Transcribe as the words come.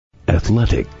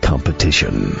athletic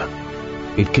competition.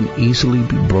 It can easily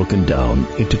be broken down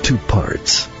into two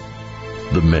parts: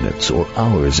 the minutes or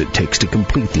hours it takes to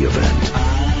complete the event,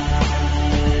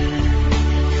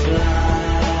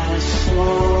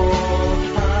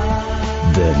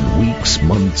 then weeks,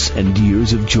 months, and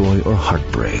years of joy or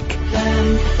heartbreak.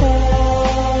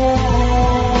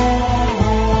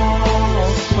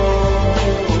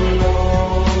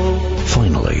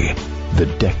 Finally, the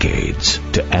decades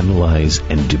to analyze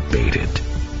and debate it.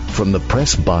 From the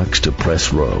press box to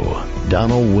press row,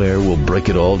 Donald Ware will break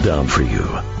it all down for you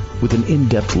with an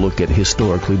in-depth look at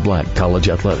historically black college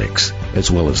athletics, as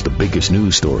well as the biggest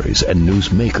news stories and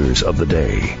newsmakers of the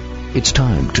day. It's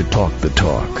time to talk the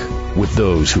talk with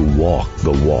those who walk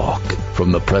the walk.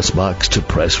 From the press box to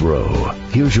press row,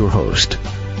 here's your host,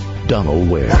 Donald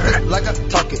Ware.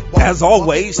 As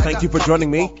always, thank you for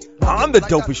joining me on the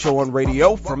dopest show on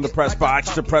radio. From the press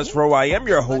box to press row, I am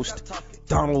your host,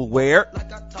 Donald Ware.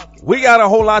 We got a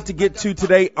whole lot to get to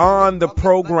today on the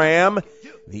program.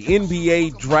 The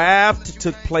NBA draft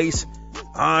took place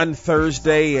on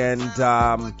Thursday, and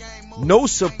no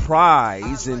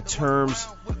surprise in terms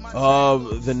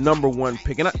of the number one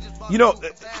pick. And,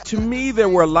 to me, there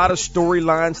were a lot of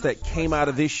storylines that came out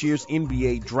of this year's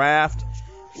NBA draft.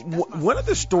 One of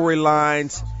the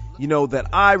storylines, that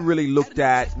I really looked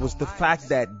at was the fact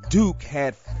that Duke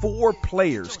had four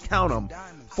players, count them,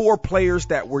 four players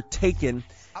that were taken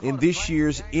in this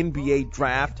year's NBA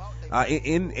draft.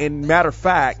 In matter of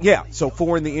fact, so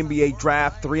four in the NBA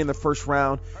draft, three in the first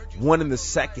round, one in the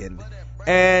second.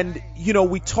 And,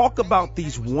 we talk about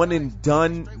these one and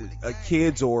done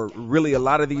kids, or really a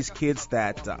lot of these kids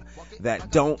that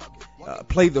don't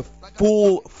play the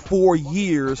full 4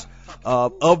 years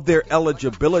of their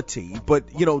eligibility.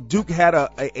 But, Duke had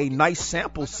a nice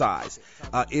sample size,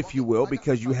 if you will,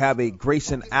 because you have a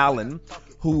Grayson Allen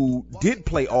who did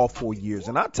play all 4 years.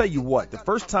 And I'll tell you what, the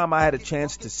first time I had a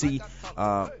chance to see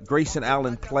Grayson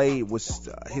Allen play was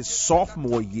his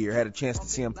sophomore year. I had a chance to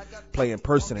see him play in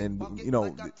person. And,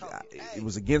 it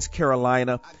was against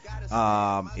Carolina.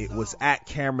 It was at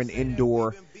Cameron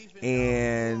Indoor.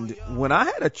 And when I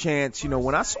had a chance,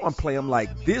 when I saw him play, I'm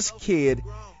like, this kid,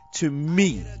 to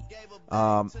me,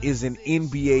 is an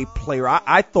NBA player.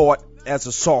 I thought, as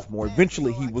a sophomore,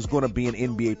 eventually he was going to be an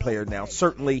NBA player. Now,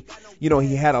 certainly,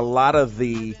 he had a lot of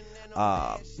the,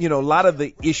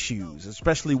 issues,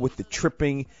 especially with the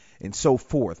tripping and so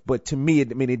forth. But to me,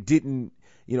 it didn't,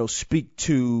 speak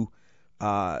to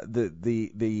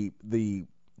the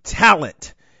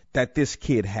talent that this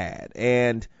kid had.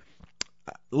 And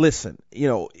listen,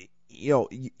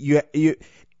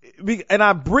 and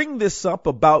I bring this up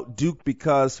about Duke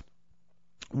because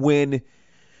when,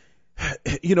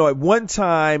 at one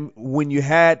time when you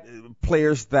had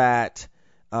players that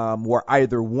were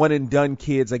either one and done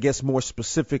kids, I guess more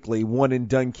specifically one and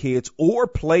done kids, or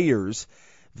players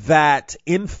that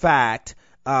in fact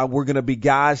were going to be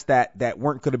guys that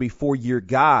weren't going to be 4-year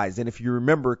guys. And if you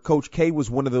remember, Coach K was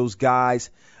one of those guys,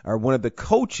 or one of the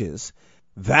coaches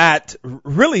that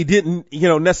really didn't,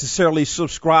 necessarily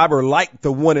subscribe or like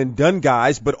the one and done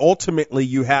guys. But ultimately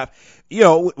you have,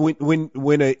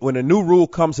 when a new rule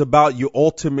comes about, you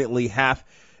ultimately have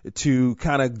to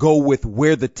kind of go with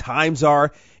where the times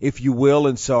are, if you will.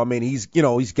 And so, he's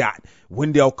got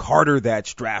Wendell Carter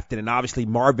that's drafted, and obviously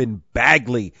Marvin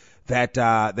Bagley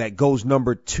that goes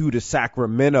number 2 to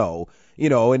Sacramento,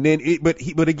 and then,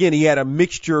 but again, he had a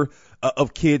mixture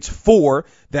of kids, 4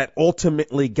 that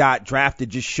ultimately got drafted.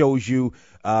 Just shows you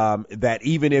that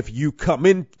even if you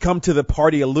come to the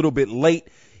party a little bit late,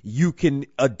 you can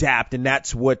adapt. And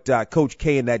that's what Coach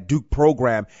K and that Duke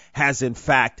program has in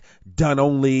fact done,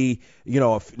 only,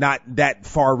 if not that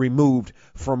far removed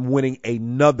from winning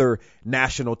another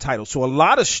national title. So a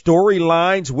lot of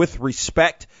storylines with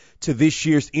respect to this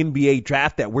year's NBA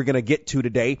draft that we're going to get to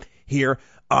today here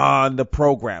on the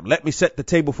program. Let me set the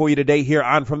table for you today here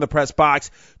on From the Press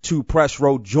Box to Press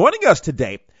Row. Joining us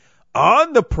today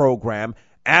on the program,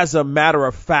 as a matter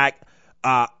of fact,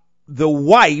 the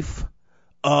wife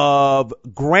of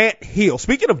Grant Hill.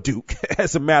 Speaking of Duke,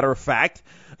 as a matter of fact,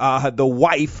 the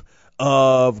wife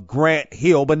of Grant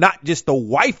Hill, but not just the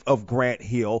wife of Grant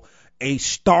Hill, a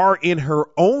star in her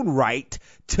own right,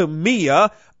 Tamia,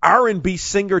 R&B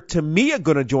singer Tamia,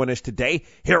 going to join us today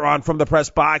here on From the Press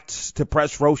Box to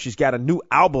Press Row. She's got a new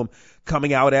album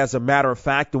coming out, as a matter of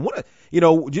fact. And want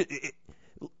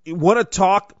to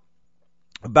talk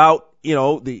about,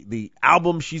 the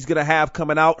album she's going to have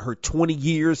coming out, her 20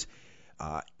 years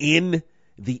in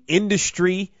the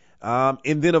industry.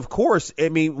 And then, of course,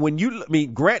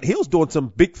 Grant Hill's doing some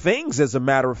big things, as a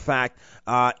matter of fact,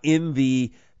 in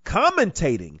the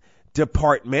commentating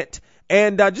department.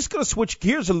 And just going to switch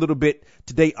gears a little bit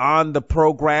today on the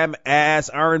program as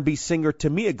R&B singer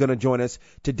Tamia going to join us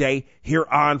today here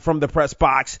on From the Press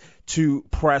Box to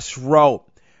Press Row.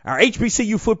 Our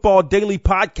HBCU Football Daily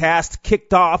Podcast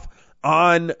kicked off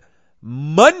on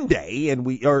Monday,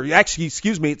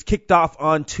 it's kicked off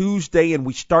on Tuesday, and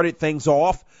we started things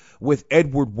off with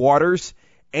Edward Waters.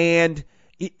 And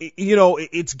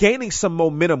it's gaining some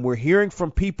momentum. We're hearing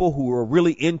from people who are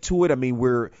really into it. I mean,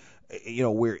 we're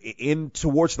in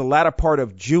towards the latter part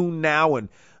of June now, and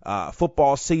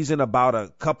football season about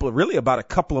a couple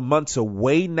of months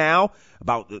away now.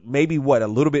 About maybe a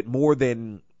little bit more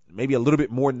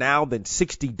now than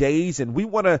 60 days. And we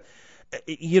want to,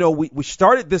 we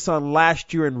started this on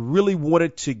last year and really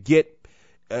wanted to get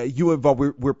you involved.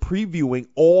 We're previewing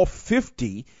all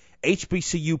 50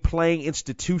 HBCU playing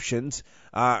institutions.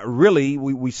 Really,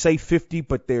 we say 50,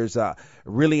 but there's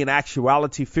really in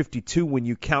actuality 52 when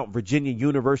you count Virginia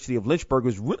University of Lynchburg,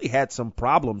 who's really had some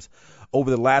problems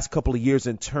over the last couple of years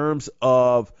in terms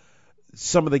of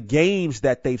some of the games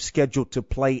that they've scheduled to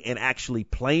play and actually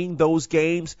playing those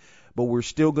games. But we're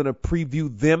still going to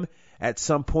preview them at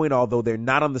some point, although they're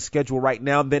not on the schedule right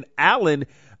now. And then Allen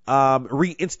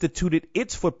reinstituted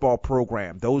its football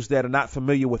program. Those that are not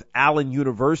familiar with Allen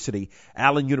University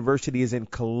is in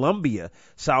Columbia,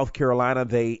 South Carolina.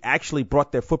 They actually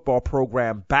brought their football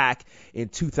program back in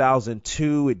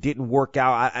 2002. It didn't work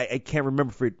out. I can't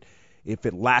remember if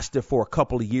it lasted for a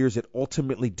couple of years. It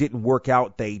ultimately didn't work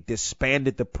out. They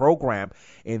disbanded the program,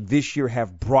 and this year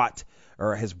has brought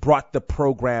the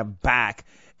program back.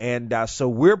 And so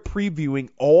we're previewing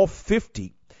all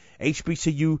 50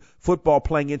 HBCU football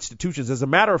playing institutions. As a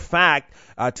matter of fact,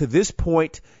 to this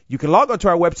point, you can log on to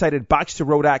our website at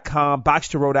boxtorow.com.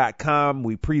 Boxtorow.com.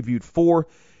 We previewed 4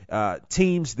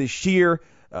 teams this year,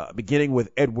 beginning with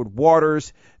Edward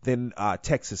Waters, then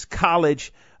Texas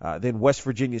College, then West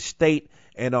Virginia State.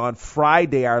 And on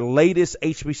Friday, our latest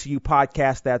HBCU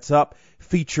podcast that's up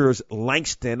features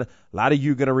Langston. A lot of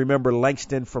you are going to remember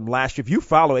Langston from last year. If you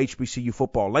follow HBCU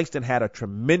football, Langston had a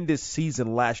tremendous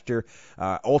season last year,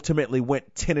 ultimately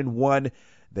went 10-1.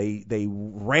 They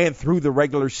ran through the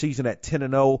regular season at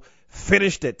 10-0,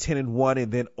 finished at 10-1,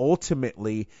 and then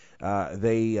ultimately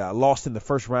they lost in the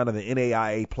first round of the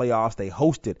NAIA playoffs. They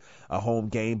hosted a home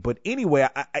game. But anyway,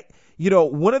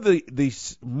 one of the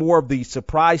more of the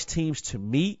surprise teams to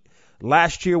me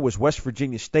last year was West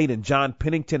Virginia State and John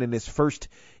Pennington in his first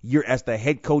year as the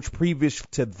head coach. Previous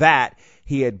to that,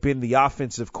 he had been the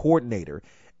offensive coordinator.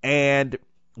 And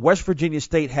West Virginia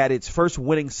State had its first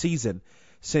winning season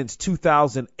since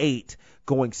 2008,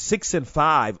 going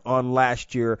 6-5 on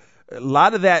last year. A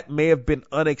lot of that may have been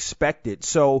unexpected.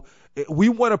 So we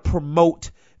want to promote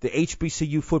the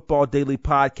HBCU Football Daily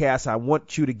Podcast. I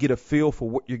want you to get a feel for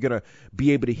what you're going to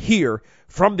be able to hear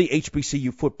from the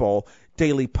HBCU Football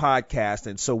Daily Podcast.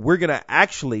 And so we're going to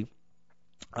actually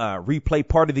replay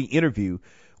part of the interview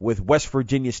with West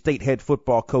Virginia State head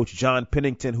football coach John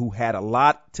Pennington, who had a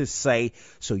lot to say,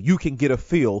 so you can get a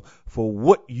feel for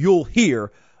what you'll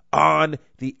hear on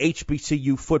the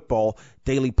HBCU Football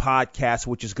Daily Podcast,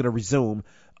 which is going to resume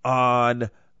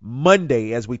on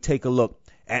Monday as we take a look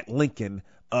at Lincoln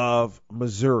of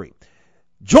Missouri.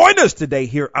 Join us today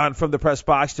here on From the Press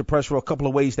Box to Press Row. A couple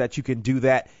of ways that you can do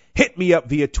that. Hit me up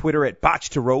via Twitter at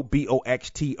Boxtorow,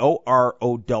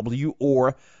 BOXTOROW,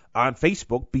 or on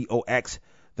Facebook,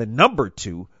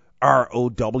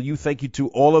 BOX2ROW. Thank you to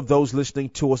all of those listening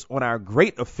to us on our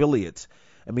great affiliates.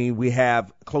 I mean, we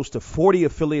have close to 40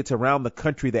 affiliates around the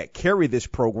country that carry this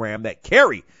program, that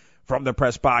carry From the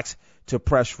Press Box to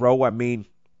Press Row. I mean,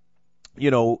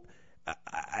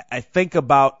 I think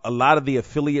about a lot of the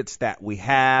affiliates that we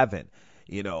have, and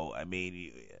we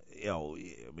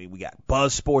got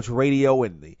Buzz Sports Radio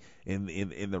in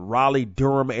the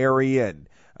Raleigh-Durham area, and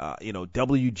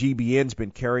WGBN's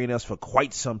been carrying us for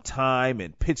quite some time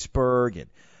in Pittsburgh, and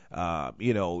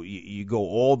you go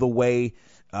all the way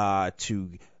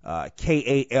to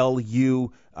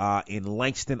KALU in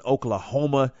Langston,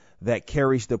 Oklahoma, that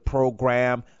carries the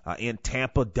program. In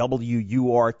Tampa,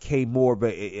 WURK, more of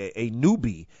a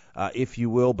newbie, if you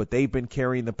will, but they've been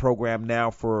carrying the program now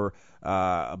for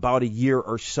about a year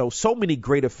or so. So many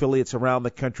great affiliates around the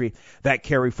country that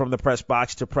carry From the Press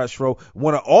Box to Press Row.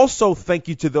 Want to also thank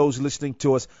you to those listening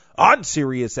to us on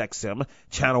Sirius XM,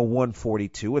 channel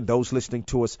 142, and those listening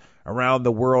to us around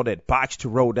the world at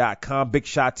boxtorow.com. Big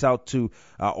shouts out to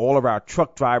all of our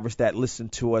truck drivers that listen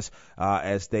to us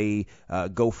as they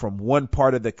go from one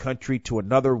part of the country to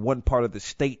another, one part of the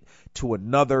state to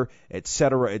another, et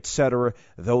cetera, et cetera.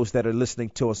 Those that are listening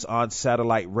to us on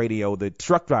satellite radio, the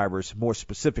truck drivers more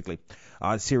specifically,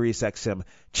 on Sirius XM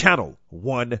channel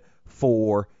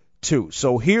 142.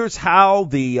 So here's how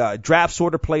the draft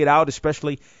sort of played out,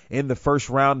 especially in the first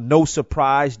round. No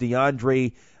surprise,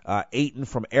 DeAndre Ayton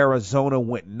from Arizona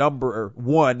went number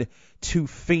 1 to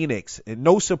Phoenix. And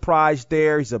no surprise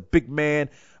there. He's a big man,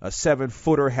 a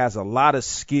 7-footer, has a lot of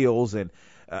skills. And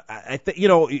I think,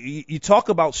 you talk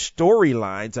about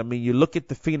storylines. I mean, you look at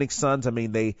the Phoenix Suns. I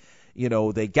mean, they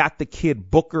got the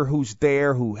kid Booker who's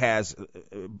there, who has,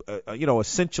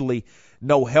 essentially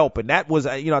no help. And that was,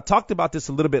 I talked about this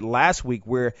a little bit last week,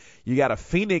 where you got a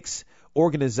Phoenix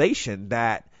organization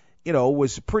that,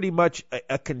 was pretty much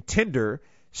a contender,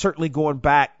 certainly going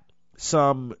back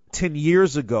some 10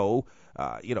 years ago.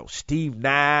 Steve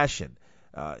Nash and,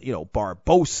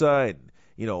 Barbosa and,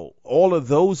 all of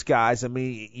those guys. I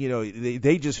mean,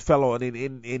 they just fell on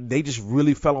and they just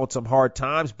really fell on some hard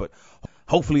times, but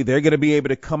hopefully they're going to be able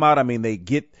to come out. I mean, they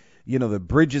get, the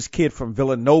Bridges kid from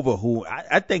Villanova, who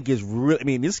I think is really, I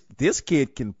mean, this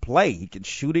kid can play. He can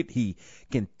shoot it. He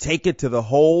can take it to the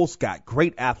holes, got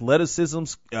great athleticism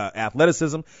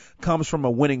comes from a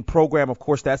winning program. Of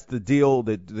course, that's the deal,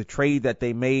 the trade that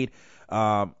they made,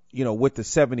 with the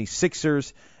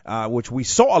 76ers, which we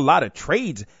saw a lot of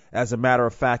trades, as a matter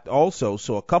of fact, also.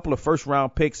 So a couple of first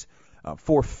round picks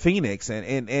for Phoenix,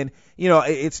 and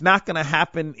it's not going to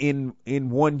happen in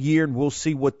 1 year, and we'll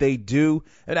see what they do.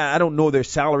 And I don't know their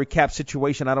salary cap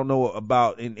situation. I don't know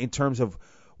about in terms of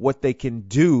what they can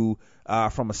do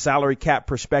from a salary cap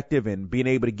perspective and being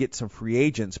able to get some free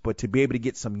agents, but to be able to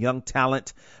get some young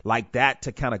talent like that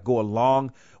to kind of go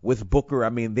along with Booker, I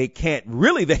mean, they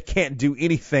can't do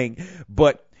anything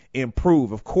but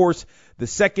improve. Of course, the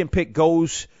second pick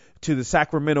goes to the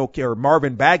Sacramento, or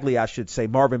Marvin Bagley, I should say.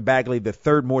 Marvin Bagley, the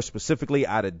third more specifically,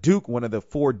 out of Duke, one of the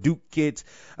 4 Duke kids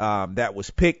that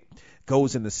was picked,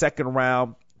 goes in the second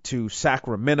round to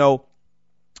Sacramento.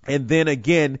 And then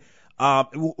again,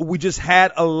 we just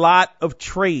had a lot of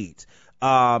trades.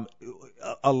 A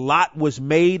lot was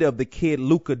made of the kid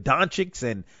Luka Doncic,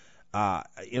 and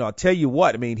I'll tell you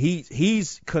what, I mean,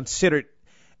 he's considered,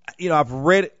 I've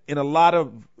read in a lot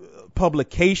of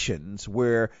publications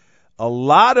where a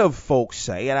lot of folks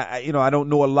say, and I don't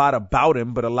know a lot about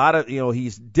him, but a lot of,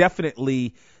 he's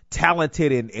definitely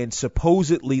talented and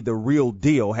supposedly the real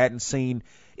deal. Hadn't seen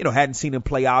him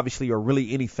play, obviously, or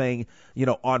really anything,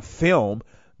 on film.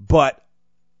 But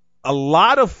a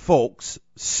lot of folks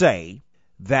say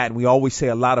that, and we always say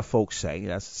a lot of folks say,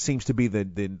 that seems to be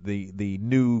the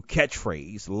new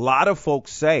catchphrase. A lot of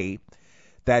folks say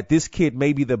that this kid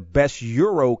may be the best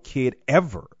Euro kid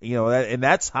ever, and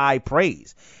that's high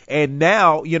praise. And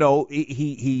now,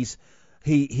 he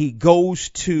goes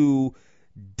to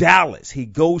Dallas. He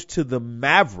goes to the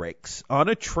Mavericks on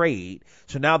a trade.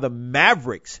 So now the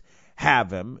Mavericks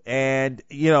have him. And,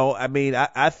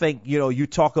 I think, you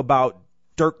talk about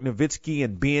Dirk Nowitzki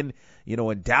and being,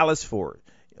 in Dallas for,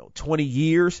 20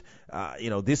 years.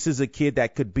 This is a kid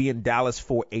that could be in Dallas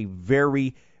for a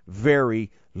very, very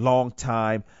long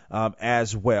time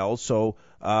as well. So,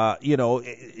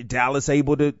 Dallas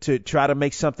able to try to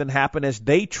make something happen as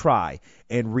they try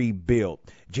and rebuild.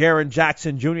 Jaren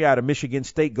Jackson Jr. out of Michigan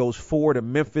State goes 4 to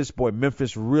Memphis. Boy,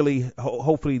 Memphis really,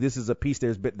 hopefully this is a piece.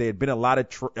 There had been a lot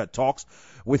of talks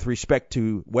with respect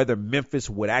to whether Memphis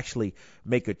would actually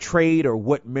make a trade or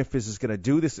what Memphis is going to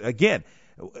do. This, again,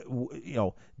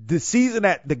 the season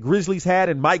that the Grizzlies had,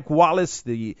 and Mike Wallace,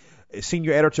 the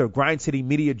senior editor of Grind City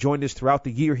Media, joined us throughout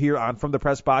the year here on From the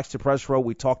Press Box to Press Row.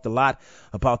 We talked a lot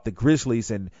about the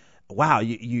Grizzlies, and wow,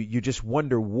 you just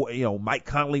wonder, Mike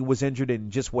Conley was injured,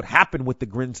 and just what happened with the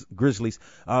Grizzlies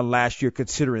last year,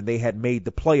 considering they had made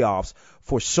the playoffs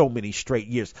for so many straight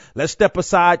years. Let's step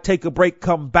aside, take a break,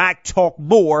 come back, talk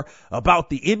more about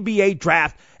the NBA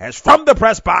draft as From the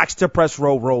Press Box to Press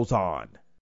Row rolls on.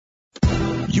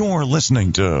 You're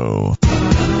listening to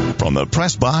From the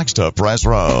Press Box to Press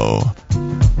Row.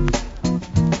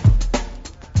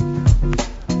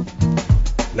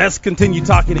 Let's continue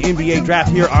talking NBA draft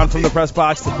here on From the Press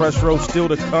Box to Press Row. Still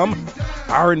to come,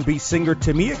 R&B singer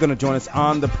Tamia going to join us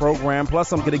on the program.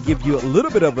 Plus, I'm going to give you a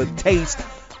little bit of a taste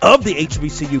of the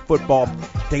HBCU Football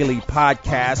Daily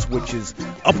Podcast, which is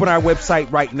up on our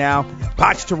website right now,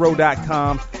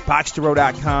 boxtorow.com.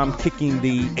 Boxtorow.com kicking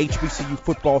the HBCU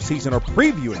football season, or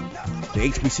previewing the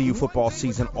HBCU football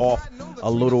season off a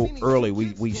little early.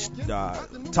 We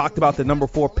talked about the number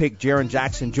 4 pick, Jaren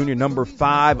Jackson Jr., number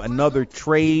 5, another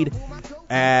trade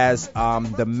as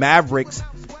the Mavericks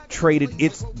traded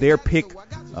their pick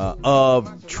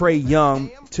of Trae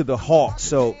Young to the Hawks.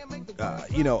 So,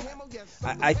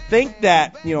 I think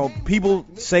that, people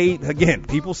say,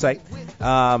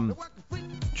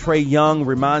 Trae Young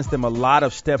reminds them a lot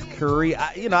of Steph Curry.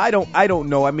 I don't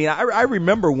know. I mean, I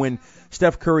remember when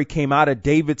Steph Curry came out of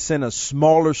Davidson, a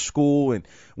smaller school, and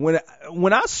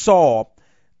when I saw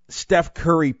Steph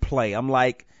Curry play, I'm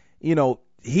like,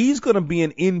 he's going to be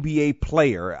an NBA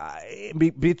player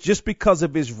just because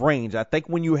of his range. I think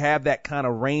when you have that kind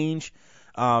of range,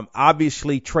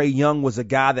 obviously Trae Young was a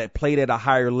guy that played at a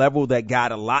higher level, that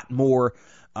got a lot more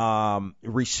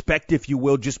respect, if you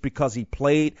will, just because he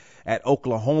played at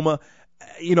Oklahoma.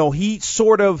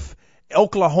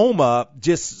 Oklahoma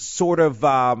just sort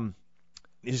of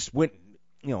just went,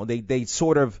 they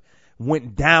sort of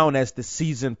went down as the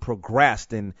season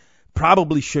progressed, and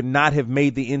probably should not have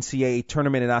made the NCAA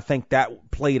tournament. And I think that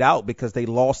played out because they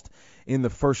lost in the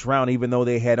first round, even though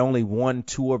they had only won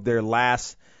two of their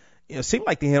last, it seemed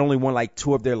like they had only won like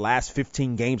two of their last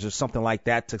 15 games or something like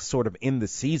that to sort of end the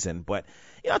season. But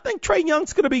I think Trae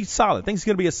Young's going to be solid. I think he's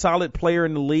going to be a solid player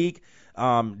in the league.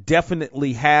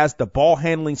 Definitely has the ball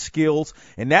handling skills,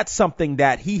 and that's something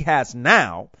that he has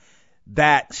now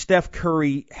that Steph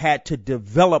Curry had to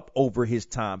develop over his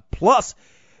time. Plus,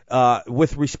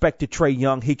 with respect to Trae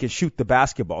Young, he can shoot the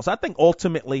basketball. So I think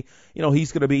ultimately,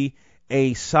 he's going to be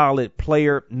a solid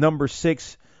player. Number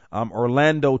 6,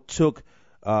 Orlando took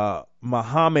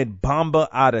Mohamed Bamba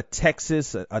out of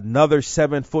Texas, another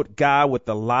 7-foot guy with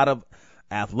a lot of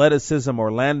athleticism.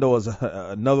 Orlando is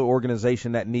another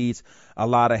organization that needs a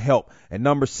lot of help. At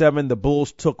number 7, the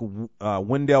Bulls took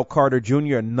Wendell Carter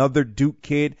Jr., another Duke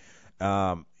kid.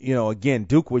 Again,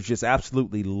 Duke was just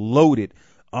absolutely loaded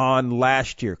on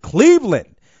last year.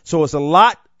 Cleveland. So it's a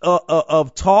lot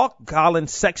of talk. Colin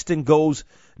Sexton goes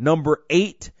number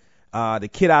 8, the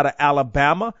kid out of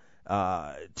Alabama,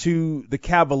 to the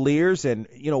Cavaliers. And,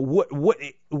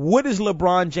 what is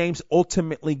LeBron James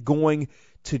ultimately going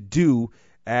to do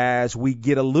as we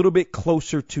get a little bit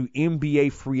closer to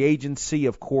NBA free agency?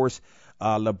 Of course,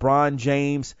 LeBron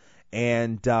James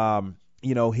and,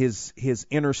 his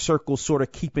inner circle sort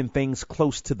of keeping things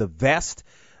close to the vest.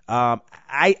 I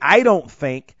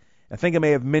think I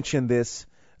may have mentioned this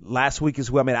last week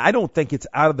as well. I mean, I don't think it's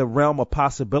out of the realm of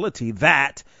possibility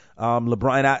that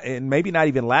LeBron, and maybe not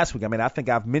even last week. I mean, I think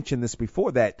I've mentioned this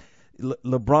before, that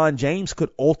LeBron James could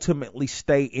ultimately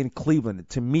stay in Cleveland.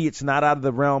 To me, it's not out of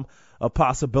the realm of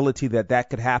possibility that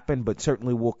could happen, but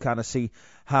certainly we'll kind of see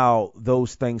how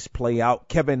those things play out.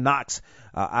 Kevin Knox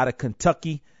out of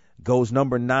Kentucky goes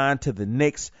number 9 to the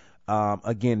Knicks.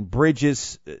 Again,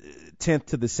 Bridges 10th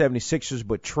to the 76ers,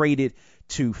 but traded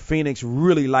to Phoenix.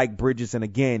 Really like Bridges, and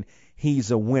again,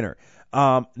 he's a winner.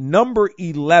 Number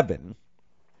 11,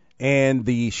 and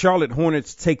the Charlotte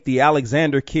Hornets take the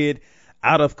Alexander kid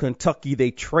out of Kentucky.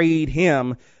 They trade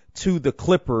him to the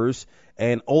Clippers,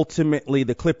 and ultimately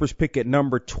the Clippers pick at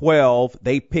number 12.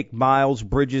 They pick Miles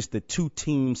Bridges. The two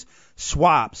teams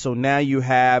swap. So now you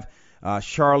have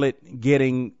Charlotte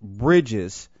getting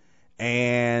Bridges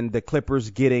and the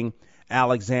Clippers getting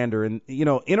Alexander. And,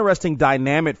 interesting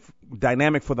dynamic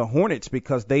for the Hornets,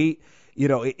 because they,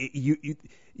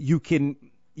 you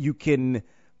can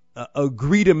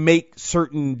agree to make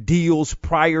certain deals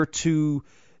prior to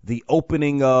the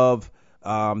opening of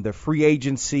the free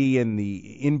agency and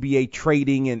the NBA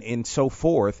trading and so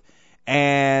forth.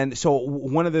 And so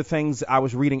one of the things I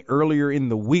was reading earlier in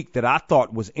the week that I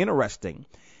thought was interesting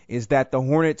is that the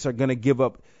Hornets are going to give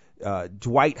up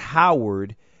Dwight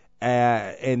Howard,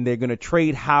 and they're going to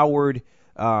trade Howard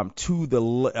to the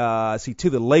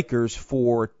Lakers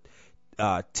for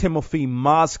Timofey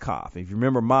Mozgov. If you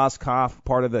remember, Mozgov,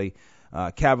 part of the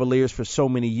Cavaliers for so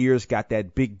many years, got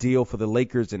that big deal for the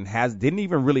Lakers and didn't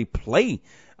even really play.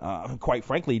 Quite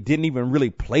frankly, didn't even really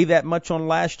play that much on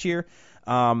last year.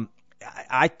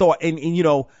 I thought,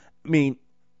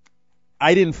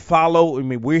 I didn't follow.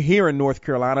 We're here in North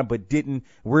Carolina, but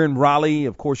we're in Raleigh.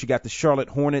 Of course, you got the Charlotte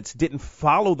Hornets. Didn't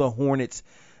follow the Hornets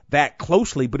that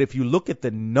closely, but if you look at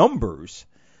the numbers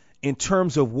in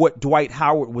terms of what Dwight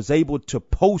Howard was able to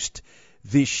post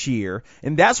this year,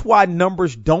 and that's why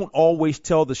numbers don't always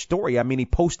tell the story. I mean, he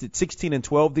posted 16 and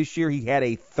 12 this year. He had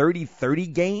a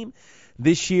 30-30 game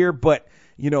this year, but,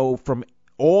 from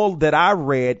all that I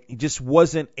read, he just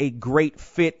wasn't a great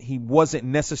fit. He wasn't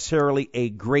necessarily a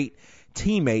great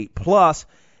teammate. Plus,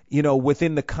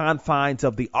 within the confines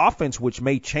of the offense, which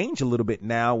may change a little bit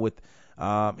now with,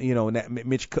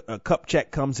 Mitch Kupchak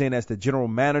comes in as the general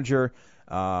manager,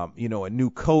 a new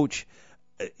coach.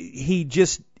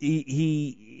 Nick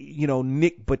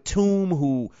Batum,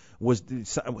 who was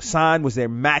signed, was their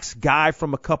max guy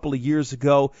from a couple of years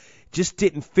ago, just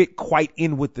didn't fit quite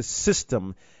in with the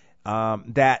system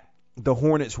that the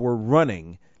Hornets were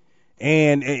running.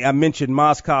 And I mentioned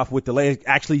Mozgov with the Lakers.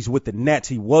 Actually, he's with the Nets.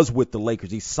 He was with the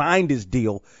Lakers. He signed his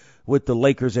deal with the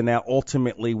Lakers and now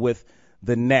ultimately with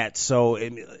the Nets. So,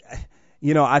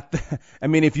 I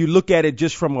mean, if you look at it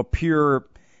just from a pure,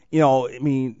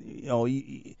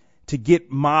 to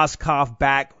get Mozgov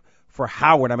back for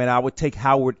Howard, I mean, I would take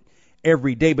Howard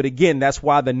every day. But again, that's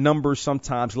why the numbers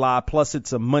sometimes lie. Plus,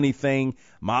 it's a money thing.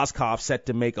 Mozgov set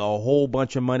to make a whole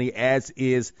bunch of money, as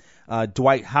is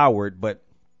Dwight Howard. But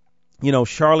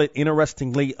Charlotte,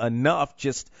 interestingly enough,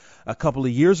 just a couple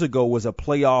of years ago was a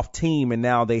playoff team, and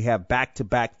now they have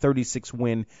back-to-back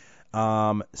 36-win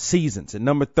seasons. And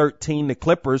number 13, the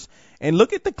Clippers. And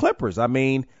look at the Clippers. I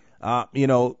mean,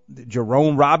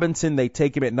 Jerome Robinson, they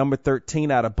take him at number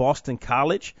 13 out of Boston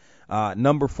College.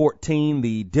 Number 14,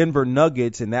 the Denver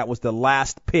Nuggets, and that was the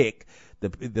last pick.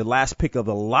 The last pick of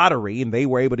the lottery, and they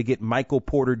were able to get Michael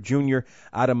Porter Jr.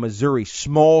 out of Missouri.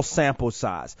 Small sample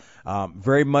size,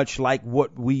 very much like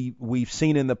what we've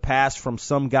seen in the past from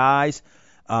some guys.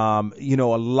 A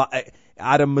lot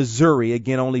out of Missouri.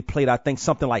 Again, only played, I think,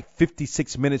 something like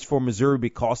 56 minutes for Missouri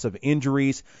because of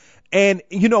injuries. And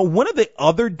one of the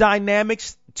other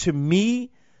dynamics to me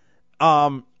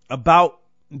about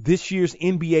this year's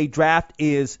NBA draft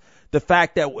is the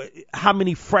fact that how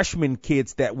many freshman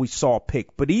kids that we saw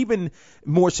picked. But even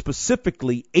more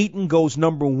specifically, Ayton goes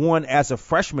number 1 as a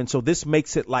freshman. So this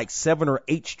makes it like 7 or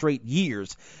 8 straight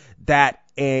years that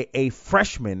a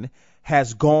freshman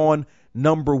has gone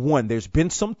number 1. There's been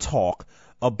some talk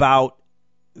about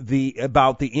the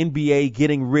NBA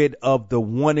getting rid of the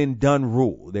one and done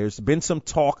rule. There's been some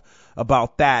talk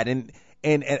about that. And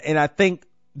I think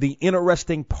the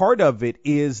interesting part of it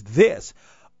is this.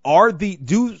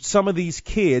 Do some of these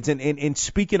kids, and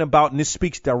speaking about, and this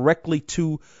speaks directly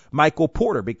to Michael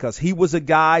Porter, because he was a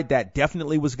guy that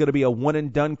definitely was going to be a one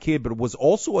and done kid, but was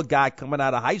also a guy coming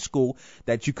out of high school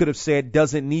that you could have said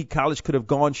doesn't need college, could have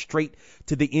gone straight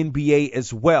to the NBA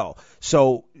as well.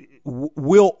 So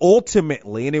will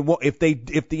ultimately, and if the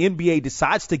NBA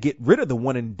decides to get rid of the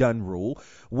one and done rule,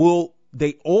 will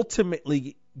they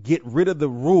ultimately get rid of the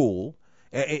rule?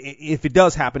 If it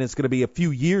does happen, it's going to be a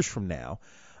few years from now.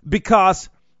 Because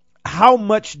how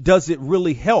much does it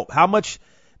really help? How much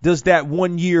does that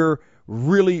 1 year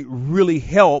really, really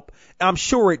help? I'm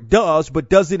sure it does, but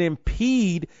does it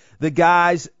impede the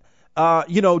guys,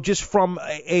 just from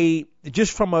a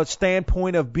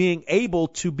standpoint of being able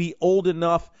to be old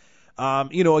enough?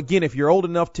 Again, if you're old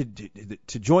enough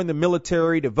to join the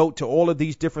military, to vote, to all of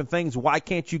these different things, why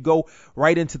can't you go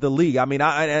right into the league? I mean,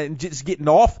 I'm just getting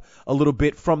off a little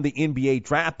bit from the NBA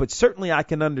draft, but certainly I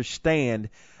can understand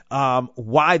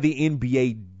why the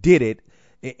NBA did it,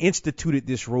 instituted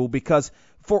this rule, because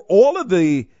for all of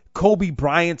the Kobe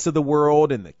Bryants of the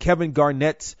world and the Kevin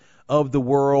Garnetts of the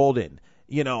world, and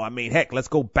heck, let's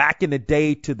go back in the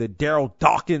day to the Daryl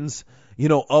Dawkins,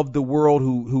 of the world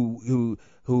who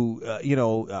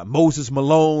Moses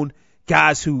Malone,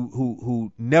 guys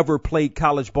who never played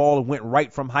college ball and went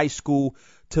right from high school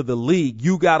to the league.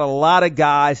 You got a lot of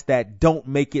guys that don't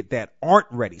make it, that aren't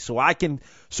ready. So I can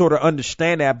sort of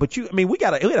understand that. But we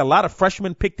had a lot of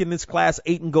freshmen picked in this class.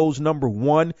 Ayton goes number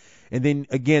 1. And then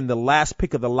again, the last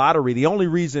pick of the lottery. The only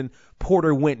reason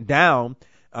Porter went down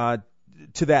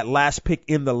to that last pick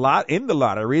in the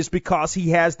lottery is because he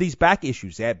has these back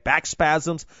issues. He had back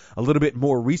spasms a little bit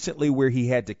more recently where he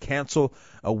had to cancel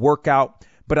a workout.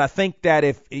 But I think that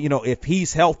if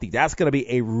he's healthy, that's going to be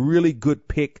a really good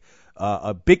pick,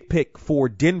 a big pick for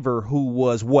Denver, who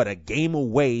was a game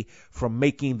away from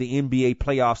making the NBA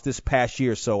playoffs this past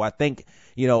year. So I think,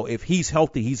 if he's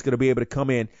healthy, he's going to be able to come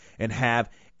in and have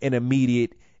an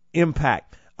immediate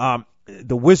impact.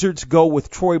 The Wizards go with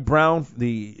Troy Brown,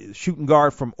 the shooting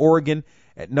guard from Oregon,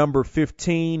 at number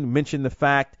 15. Mentioned the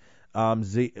fact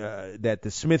that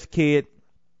the Smith kid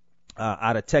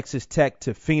out of Texas Tech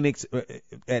to Phoenix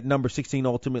at number 16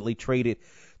 ultimately traded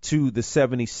to the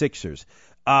 76ers.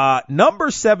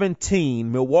 Number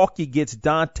 17, Milwaukee gets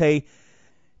Dante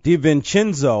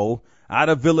DiVincenzo out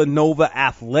of Villanova,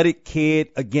 athletic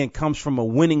kid, again, comes from a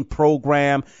winning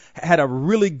program, had a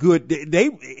really good,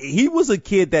 he was a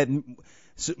kid that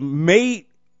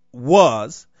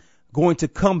was going to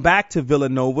come back to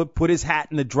Villanova, put his hat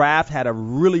in the draft, had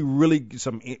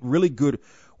some really good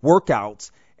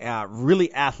workouts,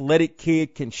 really athletic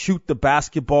kid, can shoot the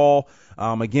basketball,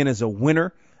 again, as a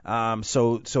winner.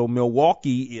 So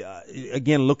Milwaukee,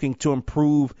 again, looking to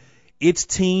improve its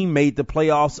team, made the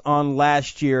playoffs on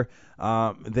last year.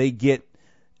 They get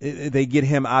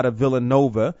him out of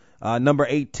Villanova. Number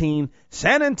 18,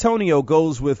 San Antonio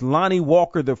goes with Lonnie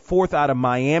Walker IV out of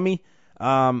Miami.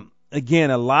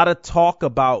 Again, a lot of talk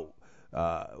about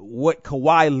what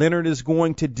Kawhi Leonard is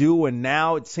going to do, and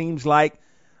now it seems like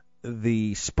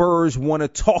the Spurs want to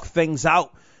talk things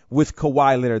out with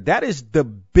Kawhi Leonard. That is the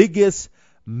biggest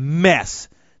mess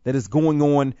that is going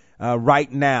on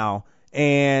right now.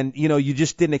 And, you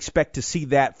just didn't expect to see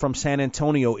that from San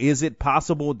Antonio. Is it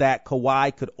possible that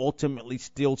Kawhi could ultimately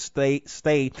still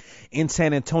stay in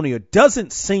San Antonio?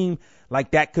 Doesn't seem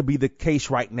like that could be the case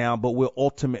right now, but we'll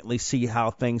ultimately see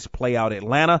how things play out.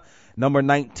 Atlanta, number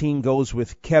 19, goes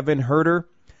with Kevin Huerter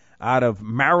out of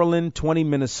Maryland. 20,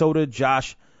 Minnesota,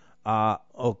 Josh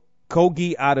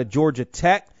Okogie out of Georgia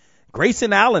Tech.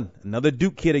 Grayson Allen, another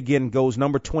Duke kid again, goes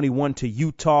number 21 to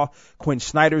Utah. Quinn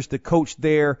Snyder's the coach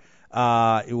there.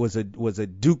 It was a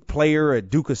Duke player, a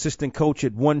Duke assistant coach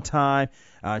at one time.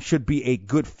 Should be a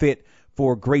good fit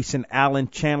for Grayson Allen.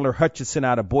 Chandler Hutchison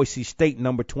out of Boise State,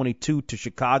 number 22 to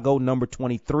Chicago, number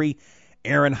 23.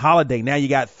 Aaron Holiday. Now you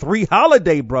got 3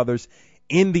 Holiday brothers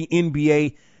in the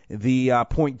NBA. The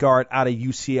point guard out of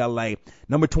UCLA.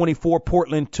 Number 24,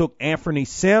 Portland took Anthony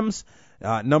Sims.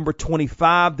 Number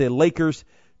 25, the Lakers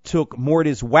took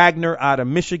Mortis Wagner out of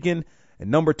Michigan. And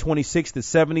number 26, the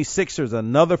 76ers,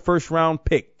 another first-round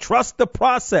pick. Trust the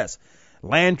process.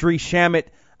 Landry Shamet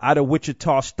out of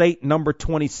Wichita State. Number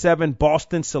 27,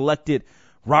 Boston selected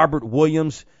Robert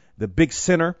Williams, the big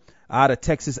center out of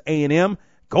Texas A&M.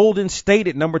 Golden State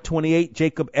at number 28,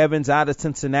 Jacob Evans out of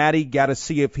Cincinnati. Got to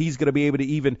see if he's going to be able to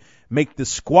even make the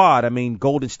squad. I mean,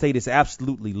 Golden State is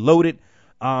absolutely loaded.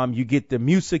 You get the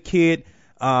Musa kid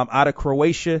out of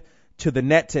Croatia to the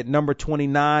Nets at number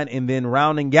 29. And then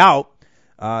rounding out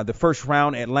the first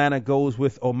round, Atlanta goes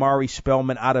with Omari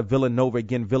Spellman out of Villanova.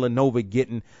 Again, Villanova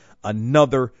getting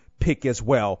another pick as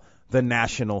well, the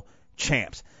national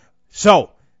champs.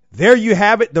 So there you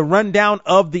have it, the rundown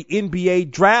of the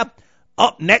NBA draft.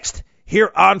 Up next,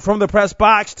 here on From the Press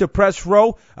Box to Press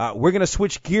Row, we're going to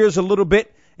switch gears a little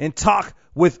bit and talk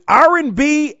with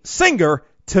R&B singer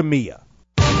Tamia.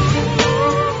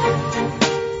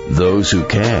 Those who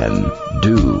can,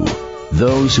 do.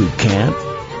 Those who can't,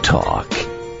 talk.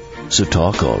 So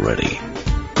talk already.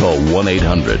 Call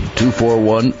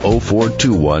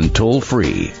 1-800-241-0421 toll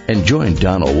free and join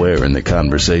Donald Ware in the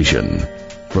conversation.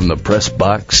 From the Press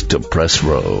Box to Press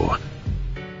Row.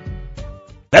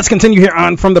 Let's continue here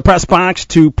on From the Press Box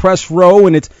to Press Row,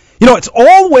 and it's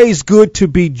always good to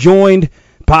be joined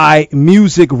by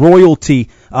music royalty.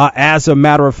 As a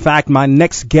matter of fact, my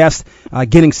next guest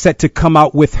getting set to come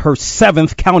out with her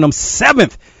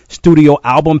seventh studio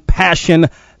album, Passion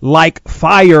Like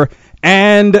Fire,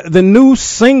 and the new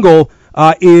single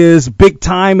is big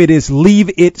time. It is Leave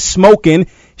It Smokin'.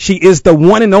 She is the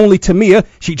one and only Tamia.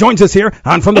 She joins us here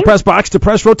on From the Press Box to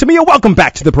Press Row. Tamia, welcome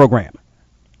back to the program.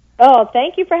 Oh,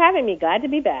 thank you for having me. Glad to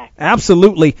be back.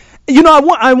 Absolutely.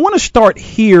 I want to start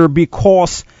here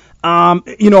because,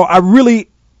 I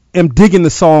really am digging the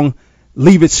song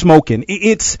Leave It Smokin'.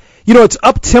 It's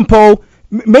up-tempo,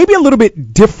 maybe a little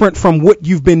bit different from what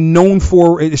you've been known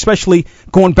for, especially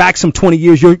going back some 20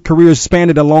 years. Your career has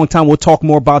spanned a long time. We'll talk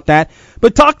more about that.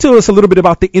 But talk to us a little bit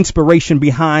about the inspiration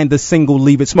behind the single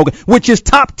Leave It Smokin', which is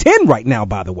top 10 right now,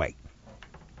 by the way.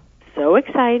 So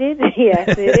excited.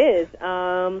 Yes, it is.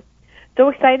 So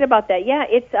excited about that. Yeah,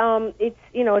 it's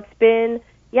been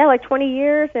like 20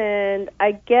 years, and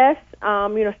I guess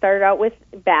started out with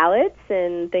ballads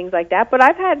and things like that. But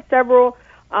I've had several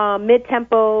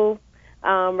mid-tempo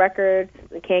records,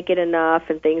 Can't Get Enough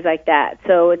and things like that.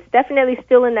 So it's definitely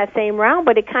still in that same realm,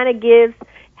 but it kind of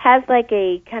has like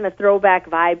a kind of throwback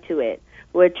vibe to it,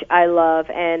 which I love.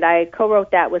 And I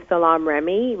co-wrote that with Salaam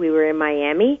Remi. We were in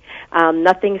Miami.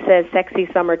 Nothing says sexy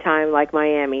summertime like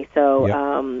Miami.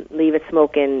 So Leave It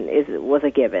Smokin' was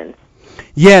a given.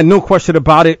 Yeah, no question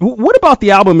about it. What about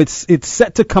the album? It's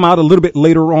set to come out a little bit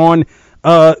later on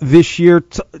this year.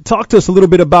 Talk to us a little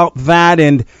bit about that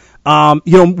and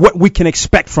what we can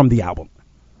expect from the album.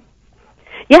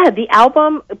 Yeah, the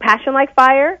album Passion Like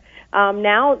Fire.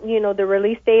 Now, the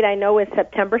release date I know is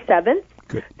September 7th.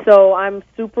 Good. So I'm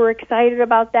super excited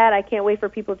about that. I can't wait for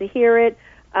people to hear it.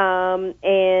 And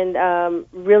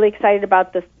really excited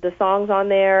about the songs on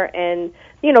there. And,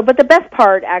 but the best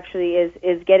part actually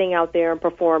is getting out there and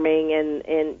performing,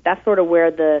 and that's sort of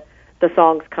where the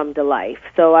songs come to life.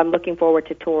 So I'm looking forward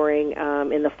to touring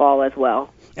in the fall as well.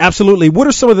 Absolutely. What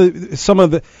are some of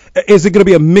the is it going to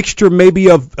be a mixture maybe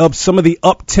of some of the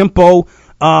up-tempo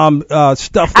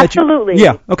stuff? Absolutely.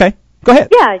 Yeah, okay. Go ahead.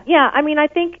 Yeah. I mean, I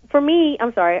think for me,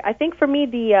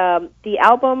 the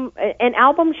album, an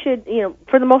album should,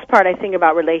 for the most part, I sing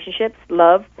about relationships,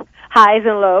 love. highs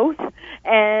and lows,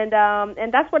 and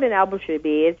that's what an album should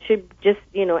be. It should just,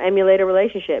 emulate a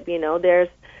relationship.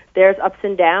 There's ups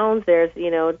and downs. There's,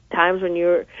 times when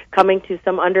you're coming to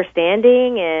some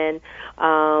understanding, and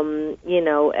so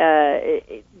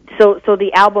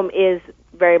the album is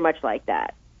very much like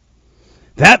that.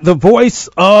 That the voice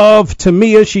of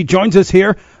Tamia. She joins us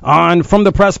here on From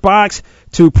the Press Box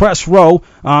to Press Row.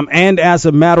 And as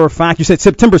a matter of fact, you said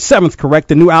September 7th, correct?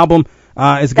 The new album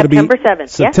is going to be September 7th.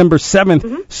 September 7th.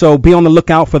 Mm-hmm. So be on the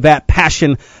lookout for that,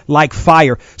 Passion Like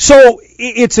Fire. So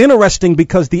it's interesting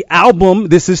because the album,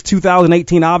 this is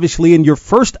 2018, obviously, and your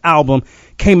first album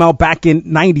came out back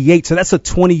in 98. So that's a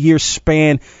 20-year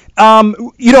span. Right.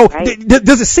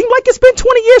 Does it seem like it's been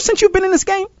 20 years since you've been in this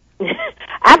game?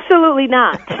 Absolutely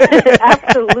not.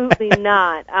 Absolutely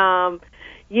not.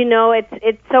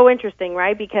 It's so interesting,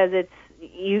 right? Because it's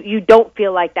you don't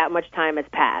feel like that much time has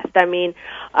passed. I mean,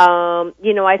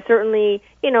 I certainly,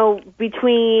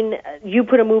 between You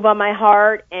Put a Move on My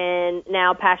Heart and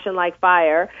now Passion Like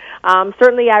Fire,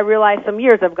 certainly I realize some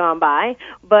years have gone by,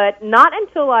 but not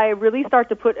until I really start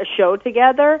to put a show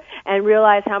together and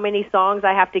realize how many songs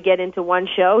I have to get into one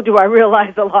show do I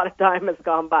realize a lot of time has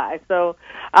gone by. So,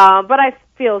 but I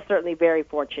feel certainly very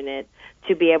fortunate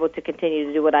to be able to continue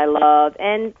to do what I love,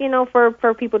 and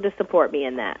for people to support me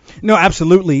in that. No,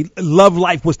 absolutely. Love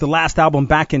Life was the last album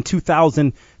back in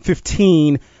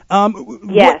 2015.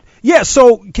 Yes.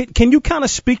 So can you kind of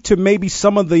speak to maybe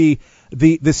some of the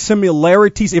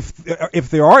similarities, if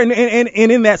there are, and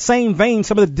in that same vein,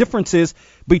 some of the differences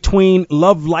between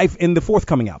Love Life and the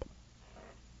forthcoming album?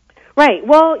 Right.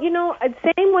 Well,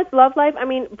 same with Love Life. I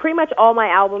mean, pretty much all my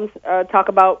albums talk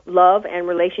about love and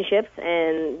relationships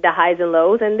and the highs and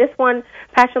lows. And this one,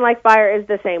 Passion Like Fire, is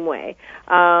the same way.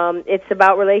 It's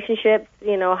about relationships,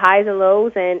 highs and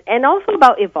lows, and also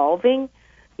about evolving.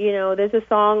 There's a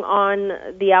song on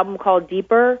the album called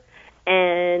Deeper.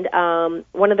 And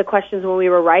one of the questions when we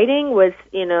were writing was,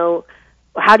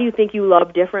 how do you think you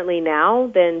love differently now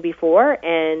than before?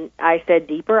 And I said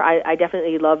deeper. I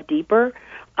definitely love deeper.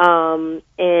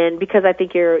 And because I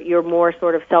think you're more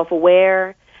sort of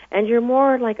self-aware, and you're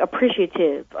more like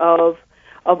appreciative of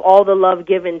all the love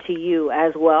given to you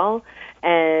as well,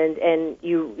 and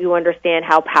you understand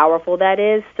how powerful that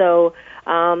is. So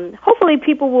hopefully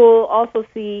people will also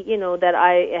see that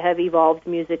I have evolved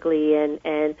musically and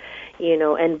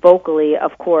vocally,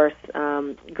 of course,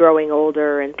 growing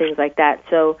older and things like that.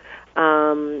 So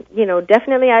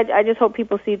definitely I just hope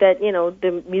people see that,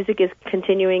 the music is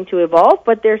continuing to evolve,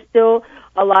 but there's still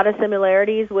a lot of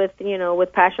similarities with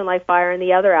Passion Like Fire and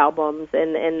the other albums.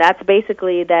 And that's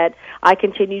basically that I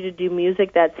continue to do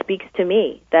music that speaks to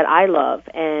me, that I love,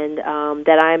 and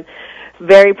that I'm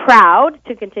very proud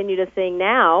to continue to sing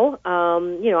now.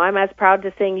 I'm as proud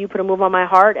to sing You Put a Move on My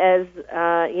Heart as,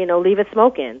 Leave It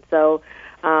Smokin'. So,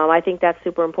 I think that's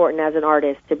super important as an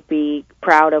artist, to be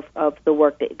proud of the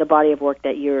work, the body of work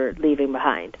that you're leaving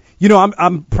behind.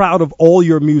 I'm proud of all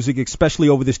your music, especially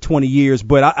over this 20 years.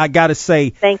 But I got to say,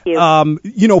 thank you.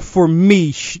 For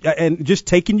me, and just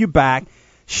taking you back,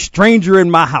 Stranger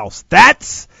in My House.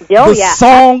 That's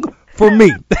song for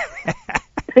me.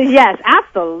 Yes,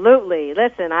 absolutely.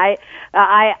 Listen, I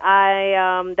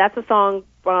that's a song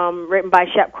written by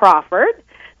Shep Crawford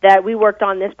that we worked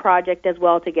on this project as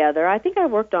well together. I think I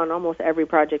worked on almost every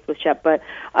project with Shep, but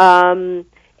that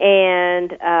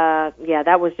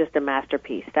was just a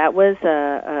masterpiece. That was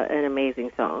an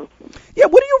amazing song. Yeah,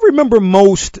 what do you remember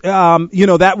most?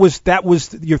 That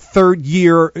was your third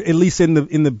year, at least in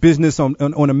the business on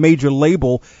a major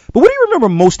label. But what do you remember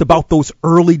most about those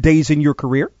early days in your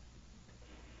career?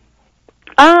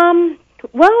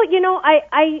 Well,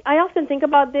 I often think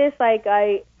about this. Like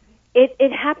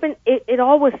it happened. It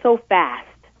all was so fast.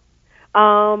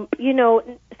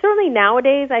 Certainly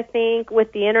nowadays, I think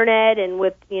with the internet and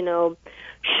with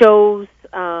shows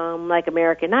like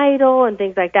American Idol and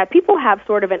things like that, people have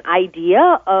sort of an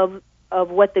idea of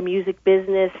what the music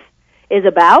business is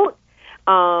about.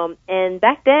 And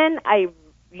back then,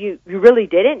 you really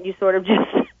didn't. You sort of just.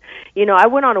 I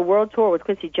went on a world tour with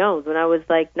Quincy Jones when I was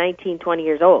like 19, 20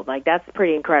 years old. Like, that's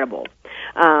pretty incredible.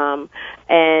 And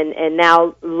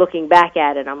now looking back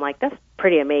at it, I'm like, that's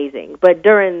pretty amazing. But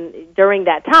during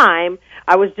that time,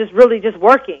 I was just really just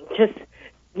working, just,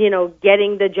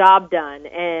 getting the job done.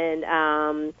 And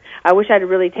I wish I'd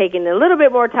really taken a little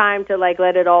bit more time to like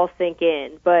let it all sink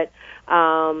in. But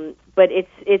it's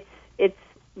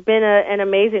been an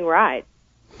amazing ride.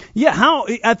 Yeah,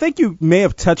 I think you may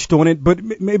have touched on it, but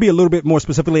maybe a little bit more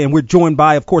specifically, and we're joined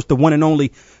by, of course, the one and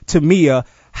only Tamia.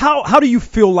 How do you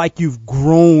feel like you've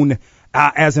grown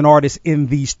as an artist in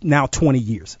these now 20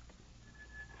 years?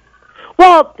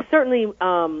 Well, certainly,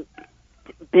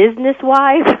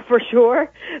 business-wise, for sure,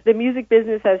 the music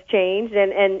business has changed,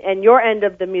 and your end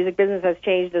of the music business has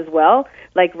changed as well,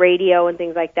 like radio and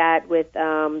things like that, with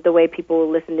the way people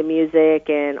listen to music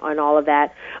and all of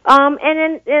that.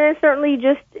 And then certainly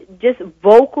just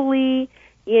vocally,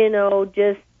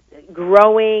 just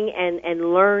growing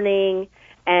and learning,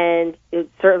 and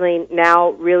certainly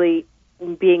now really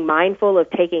being mindful of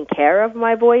taking care of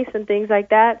my voice and things like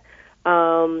that.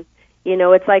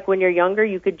 It's like when you're younger,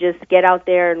 you could just get out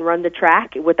there and run the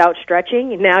track without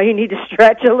stretching. And now you need to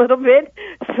stretch a little bit.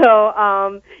 So,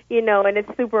 and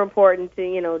it's super important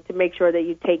to make sure that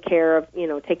you take care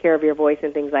of your voice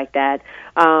and things like that.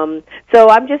 So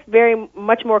I'm just very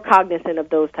much more cognizant of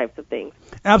those types of things.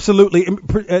 Absolutely.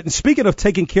 Speaking of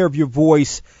taking care of your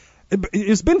voice,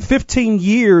 it's been 15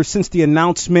 years since the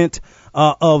announcement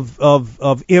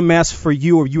of MS for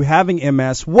you, or you having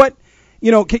MS. What,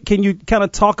 can you kind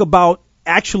of talk about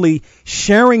actually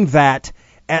sharing that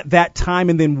at that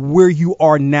time and then where you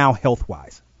are now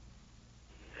health-wise?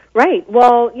 Right.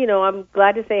 Well, I'm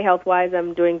glad to say health-wise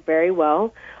I'm doing very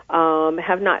well.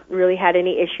 Have not really had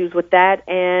any issues with that.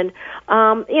 And,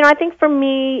 I think for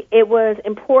me it was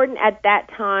important at that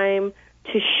time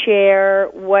to share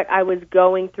what I was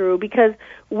going through, because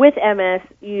with MS,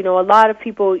 a lot of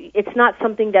people, it's not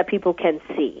something that people can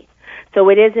see. So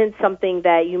it isn't something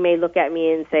that you may look at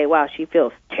me and say, wow, she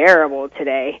feels terrible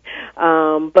today.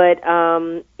 But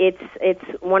it's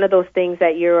one of those things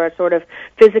that you're sort of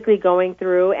physically going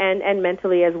through and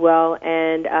mentally as well.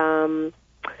 And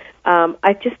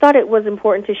I just thought it was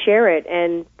important to share it.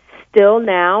 And still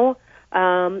now,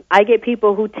 I get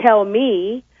people who tell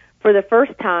me for the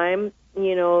first time,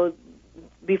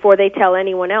 before they tell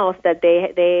anyone else, that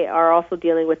they are also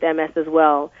dealing with MS as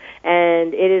well.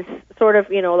 And it is sort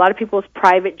of, a lot of people's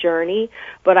private journey,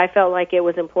 but I felt like it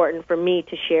was important for me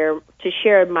to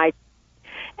share my,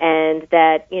 and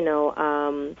that,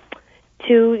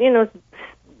 to,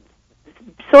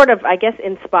 sort of, I guess,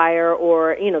 inspire,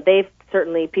 or,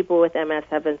 certainly people with MS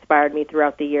have inspired me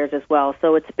throughout the years as well.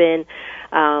 So it's been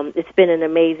an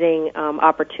amazing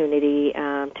opportunity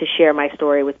to share my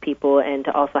story with people, and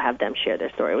to also have them share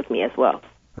their story with me as well.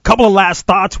 A couple of last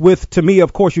thoughts with Tamia.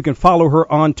 Of course, you can follow her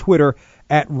on Twitter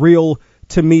at Real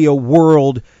Tamia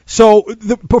World. So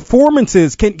the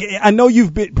performances, I know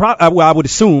you've been, I would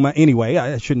assume anyway,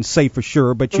 I shouldn't say for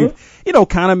sure, but you've,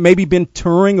 kind of maybe been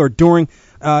touring or doing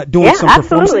some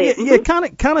performances. Yeah,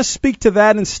 kind of speak to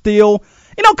that, and still,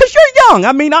 because you're young.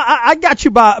 I mean, I got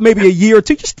you by maybe a year or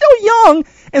two. You're still young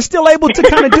and still able to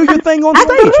kind of do your thing on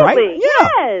stage, right? Yeah.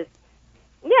 Yes.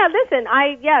 Yeah, listen,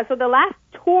 so the last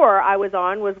tour I was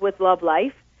on was with Love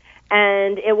Life,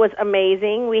 and it was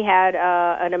amazing. We had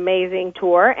an amazing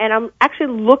tour, and I'm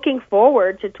actually looking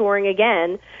forward to touring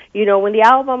again. When the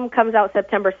album comes out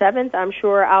September 7th, I'm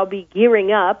sure I'll be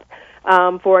gearing up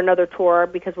for another tour,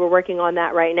 because we're working on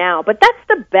that right now. But that's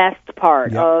the best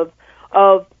part of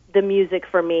the music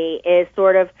for me, is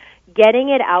sort of getting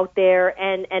it out there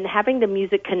and having the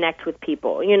music connect with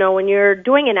people. When you're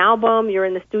doing an album, you're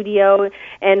in the studio,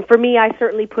 and for me, I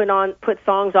certainly put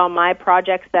songs on my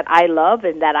projects that I love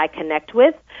and that I connect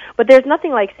with. But there's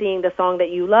nothing like seeing the song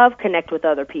that you love connect with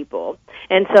other people.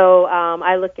 And so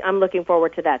I'm looking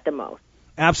forward to that the most.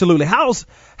 Absolutely. How's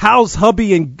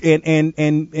hubby and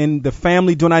the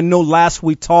family doing? I know last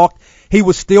we talked, he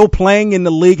was still playing in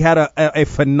the league, had a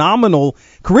phenomenal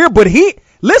career, but he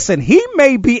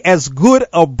may be as good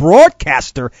a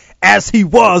broadcaster as he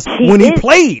was when he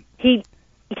played. He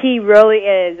really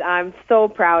is. I'm so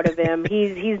proud of him.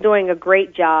 He's doing a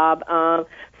great job.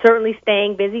 Certainly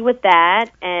staying busy with that,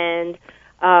 and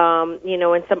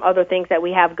and some other things that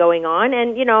we have going on.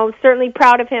 And, certainly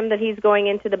proud of him that he's going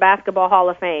into the Basketball Hall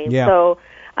of Fame. Yeah. So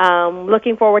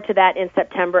looking forward to that in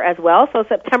September as well. So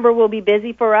September will be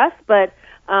busy for us, but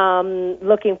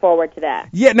looking forward to that.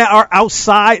 Yeah. Now,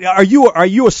 are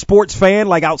you a sports fan,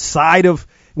 like outside of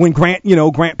when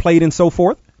Grant played and so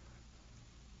forth?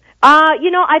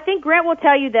 I think Grant will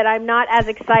tell you that I'm not as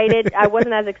excited. I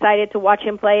wasn't as excited to watch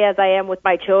him play as I am with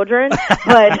my children,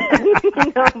 but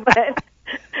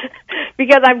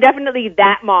because I'm definitely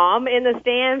that mom in the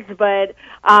stands. But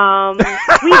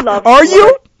we love. Are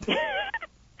you?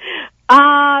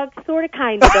 Sort of,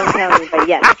 kind of. Don't tell me, but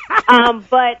yes.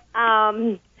 But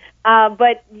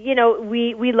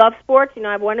we love sports.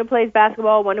 I have one who plays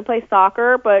basketball, one who plays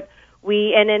soccer, but.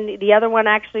 And then the other one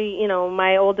actually,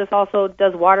 my oldest also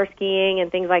does water skiing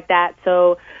and things like that.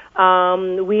 So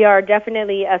we are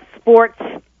definitely a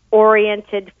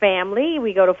sports-oriented family.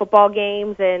 We go to football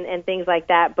games and things like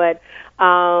that. But,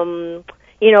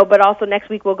 but also next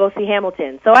week we'll go see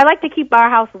Hamilton. So I like to keep our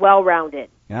house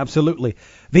well-rounded. Absolutely.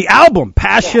 The album,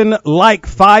 Passion Like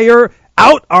Fire,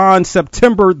 out on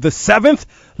September the 7th.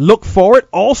 Look for it.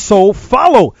 Also,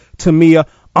 follow Tamia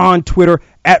on Twitter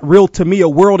at Real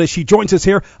Tamia World as she joins us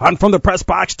here on From the Press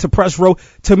Box to Press Row.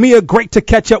 Tamia, great to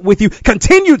catch up with you.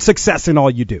 Continued success in all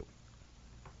you do.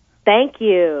 Thank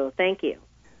you. Thank you.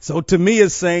 So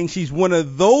Tamia's saying she's one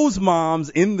of those moms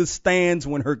in the stands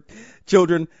when her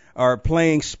children are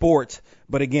playing sports.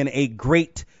 But again, a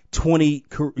great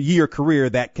 20-year career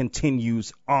that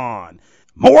continues on.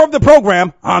 More of the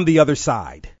program on the other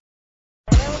side.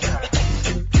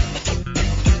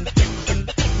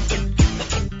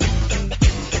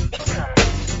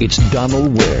 It's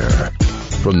Donald Ware,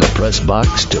 from the press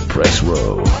box to press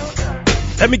row.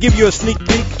 Let me give you a sneak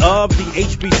peek of the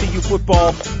HBCU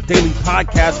Football Daily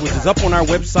Podcast, which is up on our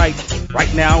website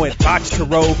right now at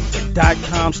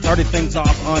boxtorow.com. Started things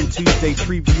off on Tuesday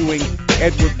previewing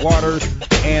Edward Waters,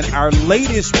 and our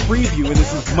latest preview, and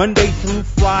this is Monday through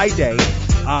Friday,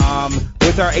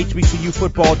 with our HBCU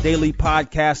Football Daily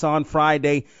Podcast. On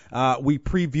Friday, we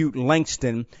previewed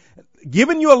Langston.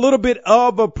 Giving you a little bit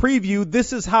of a preview,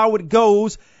 this is how it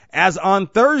goes. As on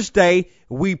Thursday,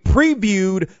 we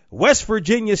previewed West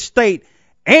Virginia State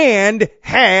and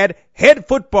had head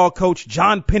football coach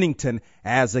John Pennington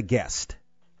as a guest.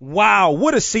 Wow,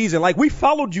 what a season. Like, we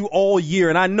followed you all year,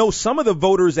 and I know some of the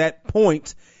voters at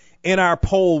points in our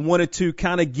poll wanted to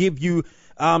kind of give you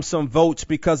some votes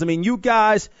because, I mean, you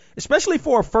guys, especially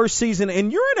for a first season,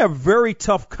 and you're in a very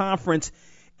tough conference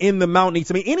in the Mountain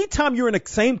East. I mean, anytime you're in the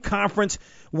same conference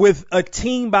with a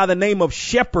team by the name of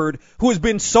Shepherd, who has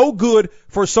been so good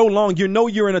for so long, you know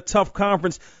you're in a tough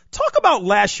conference. Talk about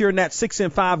last year in that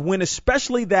 6-5 win,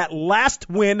 especially that last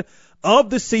win of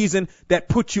the season that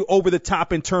put you over the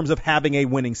top in terms of having a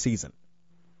winning season.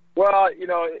 Well, you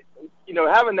know,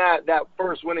 having that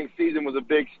first winning season was a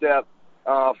big step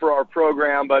for our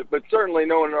program, but certainly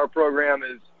no one in our program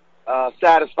is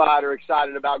satisfied or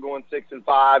excited about going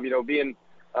 6-5. You know, being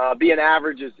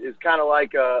average is kind of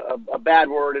like a bad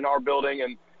word in our building.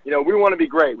 And, you know, we want to be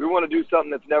great. We want to do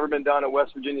something that's never been done at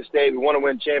West Virginia State. We want to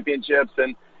win championships,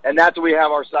 and that's what we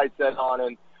have our sights set on.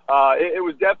 And it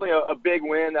was definitely a big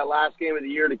win, that last game of the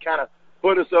year, to kind of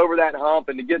put us over that hump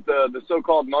and to get the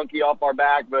so-called monkey off our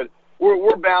back. But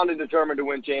we're bound and determined to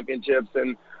win championships,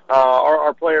 and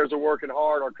our players are working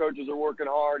hard. Our coaches are working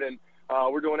hard, and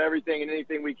we're doing everything and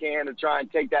anything we can to try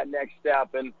and take that next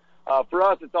step. And for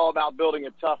us, it's all about building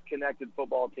a tough, connected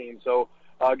football team. So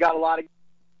got a lot of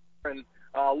and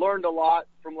learned a lot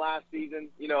from last season.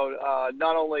 You know,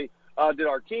 not only did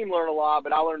our team learn a lot,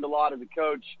 but I learned a lot as a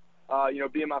coach. You know,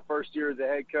 being my first year as a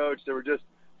head coach, there were just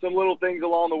some little things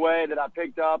along the way that I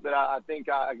picked up that I think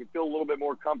I could feel a little bit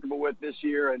more comfortable with this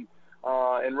year and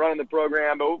running the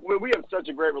program. But we have such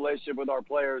a great relationship with our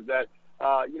players that,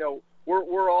 you know,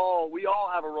 we all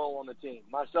have a role on the team,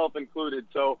 myself included.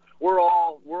 So we're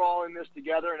all in this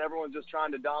together, and everyone's just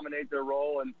trying to dominate their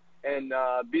role and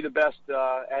be the best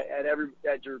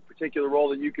at your particular role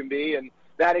that you can be. And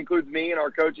that includes me and our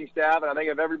coaching staff. And I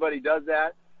think if everybody does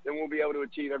that, then we'll be able to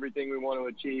achieve everything we want to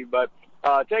achieve. But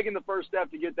taking the first step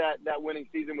to get that winning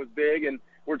season was big, and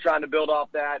we're trying to build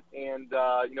off that. And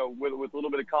you know, with a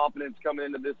little bit of confidence coming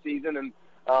into this season, and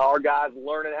our guys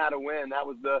learning how to win. That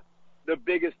was the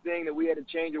biggest thing that we had to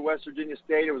change at West Virginia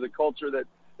State. It was a culture that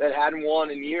hadn't won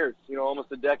in years, you know,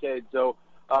 almost a decade. So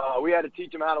we had to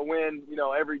teach them how to win, you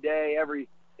know, every day,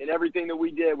 in everything that we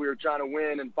did. We were trying to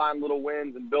win and find little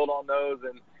wins and build on those.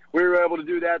 And we were able to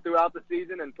do that throughout the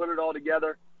season and put it all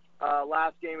together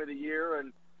last game of the year.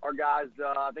 And our guys,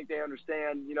 I think they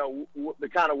understand, you know, the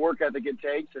kind of work ethic it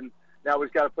takes. And now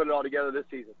we've got to put it all together this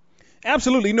season.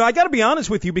 Absolutely. No, I got to be honest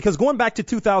with you, because going back to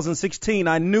 2016,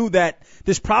 I knew that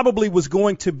this probably was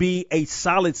going to be a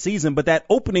solid season. But that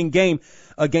opening game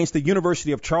against the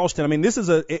University of Charleston, I mean, this is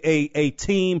a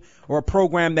team or a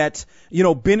program that's, you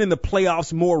know, been in the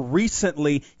playoffs more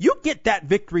recently. You get that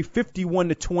victory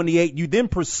 51-28. You then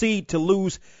proceed to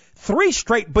lose 3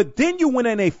 straight, but then you went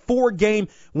in a 4-game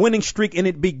winning streak, and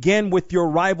it began with your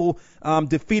rival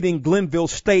defeating Glenville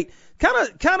State.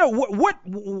 Kind of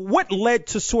what led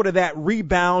to sort of that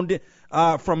rebound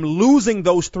from losing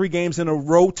those 3 games in a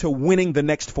row to winning the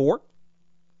next 4?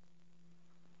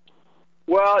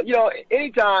 Well, you know,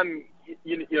 anytime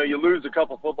you lose a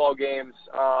couple football games,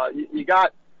 you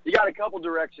got a couple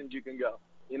directions you can go.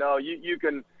 You know, you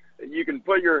can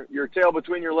put your tail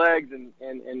between your legs and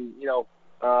you know,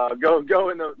 go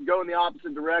in the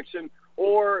opposite direction,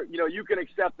 or you know, you can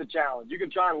accept the challenge. You can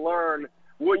try and learn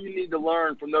what you need to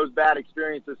learn from those bad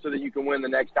experiences so that you can win the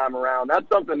next time around. That's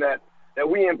something that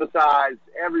we emphasize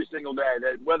every single day,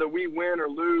 that whether we win or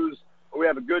lose, or we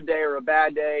have a good day or a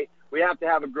bad day, we have to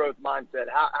have a growth mindset.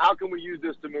 How can we use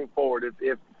this to move forward?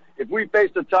 If we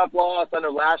faced a tough loss, I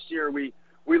know last year we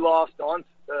lost on.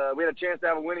 We had a chance to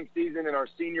have a winning season in our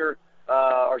seniors'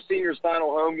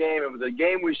 final home game. It was a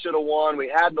game we should have won. We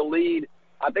had the lead,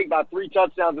 I think, by 3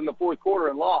 touchdowns in the fourth quarter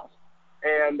and lost.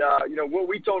 And what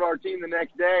we told our team the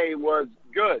next day was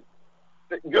good.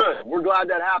 We're glad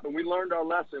that happened. We learned our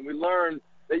lesson. We learned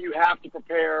that you have to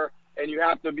prepare and you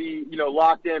have to be,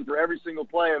 locked in for every single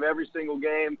play of every single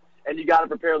game, and you got to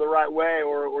prepare the right way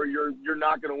or you're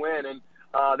not going to win. And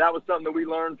that was something that we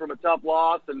learned from a tough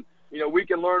loss. And we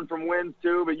can learn from wins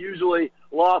too, but usually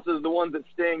losses, the ones that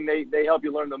sting, they help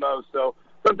you learn the most. So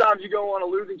sometimes you go on a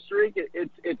losing streak.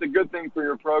 It's a good thing for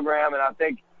your program, and I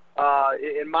think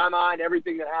in my mind,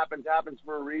 everything that happens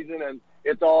for a reason, and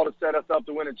it's all to set us up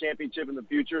to win a championship in the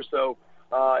future. So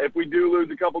if we do lose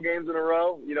a couple games in a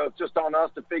row, it's just on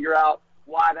us to figure out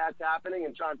why that's happening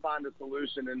and try and find a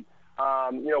solution. And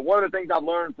one of the things I've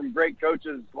learned from great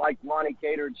coaches like Monty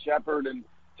Cater, Shepard, and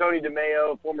Tony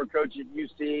DeMeo, former coach at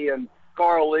UC, and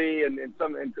Carl Lee, and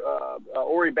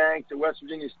Ori Banks at West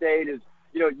Virginia State, is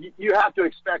you have to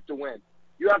expect to win.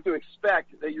 You have to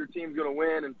expect that your team's going to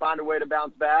win and find a way to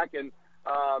bounce back, and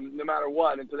no matter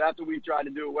what. And so that's what we tried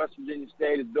to do at West Virginia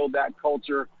State, is build that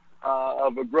culture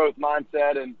of a growth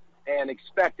mindset and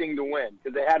expecting to win,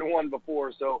 because they hadn't won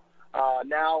before. So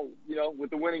now, with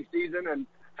the winning season and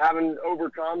having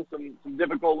overcome some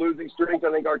difficult losing streaks,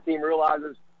 I think our team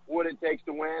realizes what it takes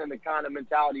to win and the kind of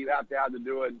mentality you have to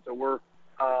do it. And so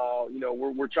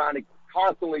we're trying to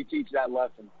constantly teach that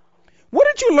lesson. What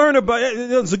did you learn about?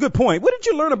 That's a good point. What did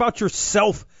you learn about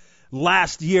yourself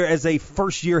last year as a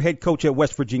first-year head coach at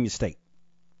West Virginia State?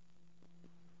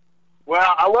 Well,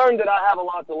 I learned that I have a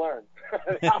lot to learn.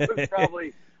 That was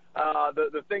probably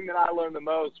the thing that I learned the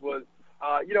most was,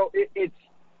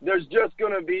 there's just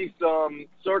going to be some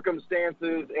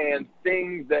circumstances and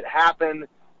things that happen,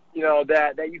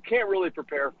 that you can't really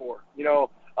prepare for.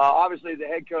 Obviously as a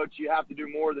head coach, you have to do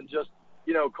more than just,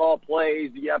 call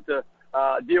plays. You have to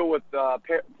deal with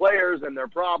players and their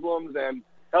problems and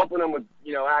helping them with,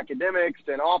 academics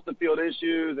and off the field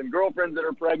issues and girlfriends that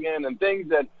are pregnant and things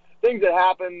that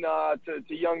happen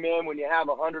to young men when you have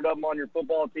 100 of them on your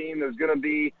football team. There's going to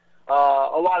be a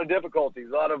lot of difficulties,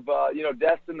 a lot of,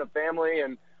 deaths in the family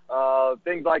and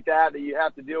things like that you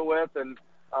have to deal with. And,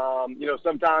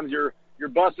 sometimes your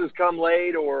buses come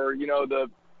late or,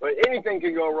 anything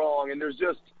can go wrong. And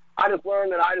I just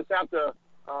learned that I just have to,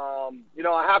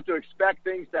 I have to expect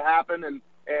things to happen.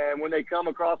 And when they come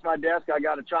across my desk, I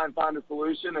got to try and find a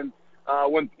solution. And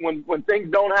when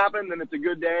things don't happen, then it's a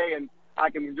good day and I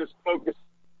can just focus,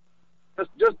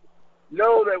 just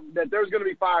know that there's going to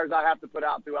be fires I have to put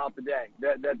out throughout the day,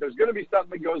 that there's going to be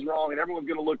something that goes wrong and everyone's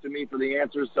going to look to me for the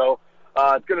answers. So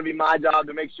it's going to be my job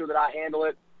to make sure that I handle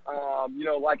it,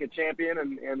 like a champion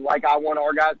and like I want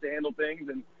our guys to handle things.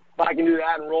 And if I can do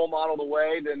that and role model the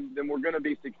way, then we're going to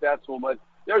be successful. But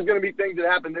there's going to be things that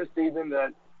happen this season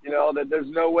that, that there's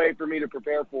no way for me to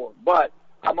prepare for. But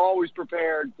I'm always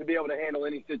prepared to be able to handle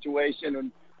any situation.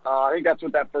 And I think that's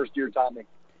what that first year taught me.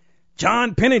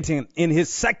 John Pennington, in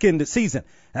his second season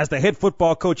as the head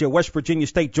football coach at West Virginia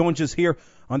State, joins us here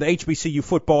on the HBCU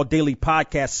Football Daily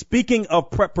Podcast. Speaking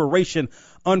of preparation,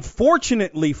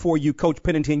 unfortunately for you, Coach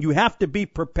Pennington, you have to be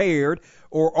prepared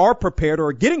or are prepared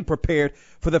or getting prepared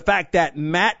for the fact that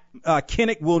Matt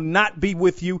Kinnick will not be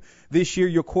with you this year.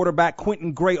 Your quarterback,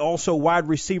 Quentin Gray, also wide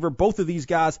receiver. Both of these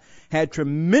guys had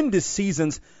tremendous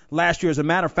seasons last year. As a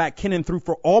matter of fact, Kinnick threw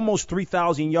for almost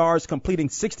 3,000 yards, completing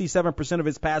 67% of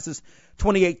his passes,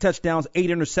 28 touchdowns, 8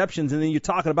 interceptions. And then you're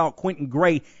talking about Quentin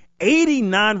Gray,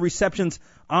 89 receptions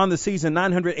on the season,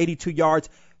 982 yards,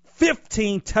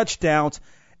 15 touchdowns.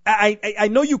 I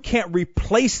know you can't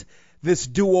replace this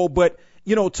duo, but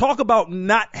talk about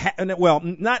not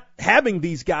having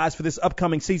these guys for this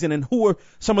upcoming season, and who are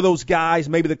some of those guys,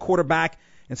 maybe the quarterback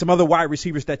and some other wide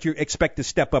receivers that you expect to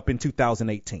step up in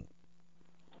 2018.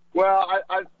 Well,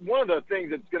 I one of the things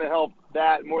that's going to help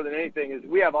that more than anything is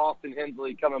we have Austin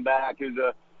Hensley coming back, who's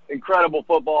an incredible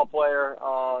football player.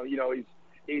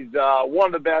 He's one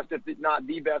of the best, if not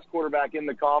the best, quarterback in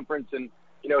the conference, and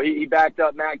he backed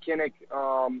up Matt Kinnick,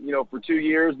 for 2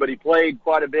 years, but he played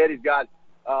quite a bit. He's got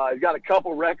a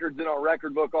couple records in our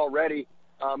record book already,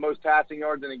 most passing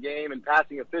yards in a game and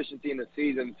passing efficiency in the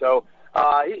season. So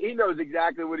he knows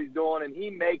exactly what he's doing, and he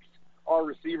makes our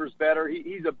receivers better.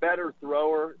 He's a better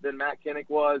thrower than Matt Kinnick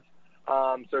was.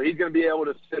 So he's going to be able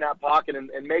to sit in that pocket and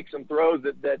make some throws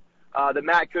that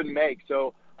Matt couldn't make.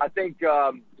 So I think,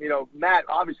 Matt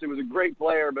obviously was a great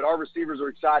player, but our receivers are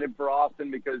excited for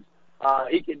Austin because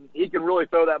he can really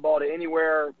throw that ball to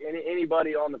anywhere,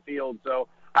 anybody on the field. So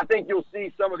I think you'll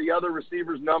see some of the other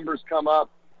receivers' numbers come up.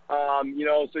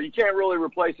 So you can't really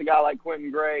replace a guy like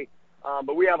Quentin Gray.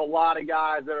 But we have a lot of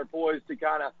guys that are poised to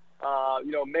kind of,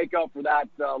 make up for that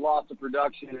loss of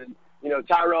production. And,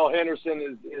 Tyrell Henderson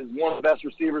is one of the best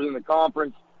receivers in the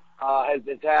conference. Has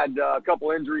had a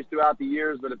couple injuries throughout the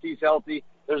years, but if he's healthy,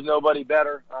 there's nobody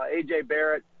better. A.J.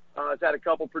 Barrett has had a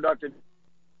couple productive.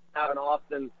 Having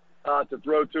Austin to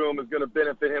throw to him is going to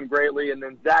benefit him greatly. And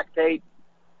then Zach Tate,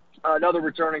 another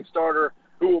returning starter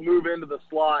who will move into the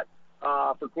slot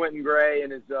for Quentin Gray,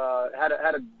 and has had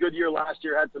a good year last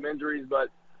year, had some injuries, but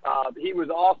he was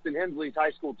Austin Hensley's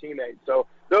high school teammate. So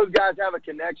those guys have a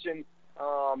connection,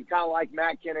 kind of like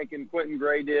Matt Kinnick and Quentin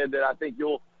Gray did, that I think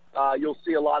you'll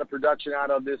see a lot of production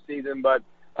out of this season. But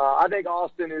I think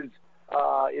Austin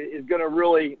is going to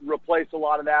really replace a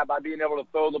lot of that by being able to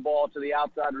throw the ball to the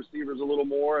outside receivers a little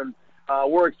more. And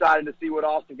we're excited to see what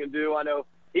Austin can do. I know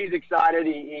he's excited.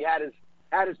 He had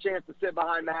his chance to sit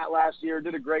behind Matt last year,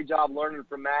 did a great job learning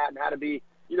from Matt and how to be,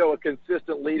 a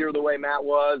consistent leader the way Matt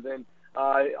was. And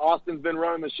Austin's been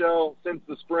running the show since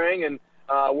the spring, and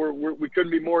we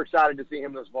couldn't be more excited to see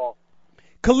him this fall.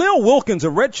 Khalil Wilkins, a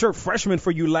redshirt freshman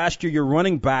for you last year, your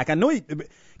running back. I know he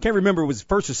can't remember if it was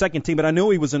first or second team, but I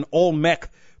know he was an all-MEC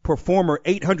performer,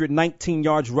 819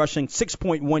 yards rushing,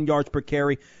 6.1 yards per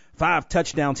carry, 5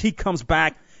 touchdowns. He comes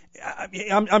back.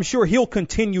 I'm sure he'll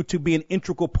continue to be an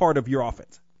integral part of your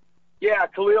offense. Yeah,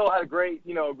 Khalil had a great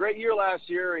year last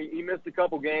year. He missed a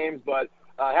couple games, but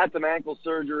had some ankle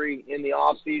surgery in the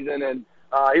off season, and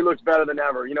he looks better than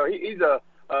ever. He's a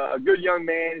good young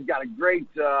man. He's got a great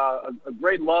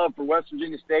love for West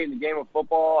Virginia State and the game of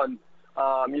football, and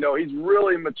he's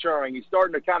really maturing. He's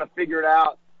starting to kind of figure it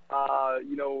out,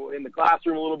 in the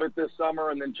classroom a little bit this summer,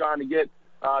 and then trying to get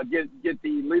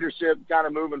the leadership kind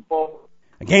of moving forward.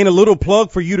 Again, a little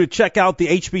plug for you to check out the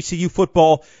HBCU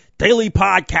Football Daily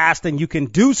Podcast, and you can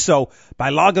do so by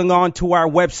logging on to our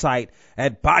website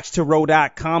at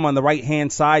box2row.com. On the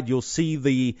right-hand side, you'll see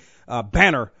the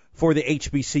banner for the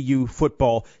HBCU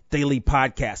Football Daily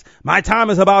Podcast. My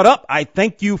time is about up. I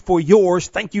thank you for yours.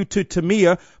 Thank you to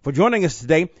Tamia for joining us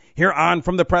today here on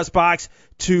From the Press Box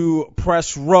to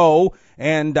Press Row.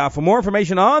 And for more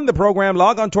information on the program,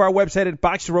 log on to our website at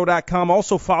box2row.com.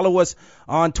 Also follow us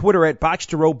on Twitter at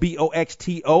box2row,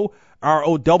 BOXTOROW,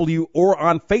 or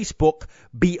on Facebook,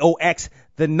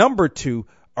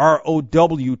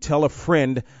 BOX2ROW. Tell a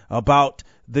friend about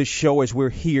the show as we're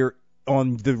here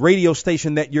on the radio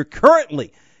station that you're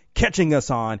currently catching us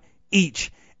on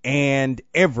each and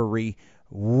every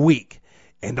week.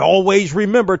 And always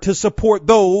remember to support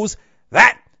those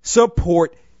that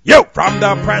support you. From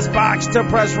the Press Box to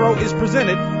Press Row is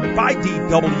presented by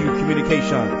DW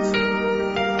Communications.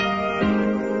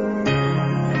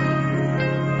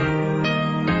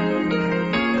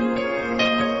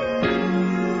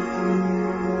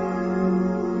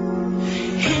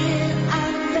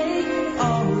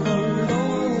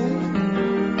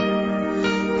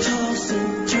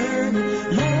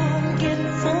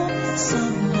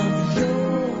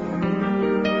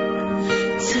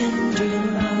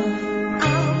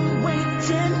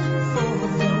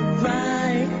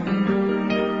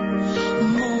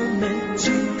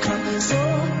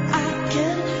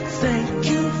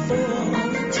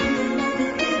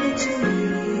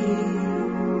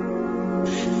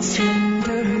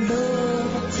 Tender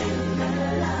love,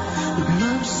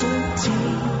 love so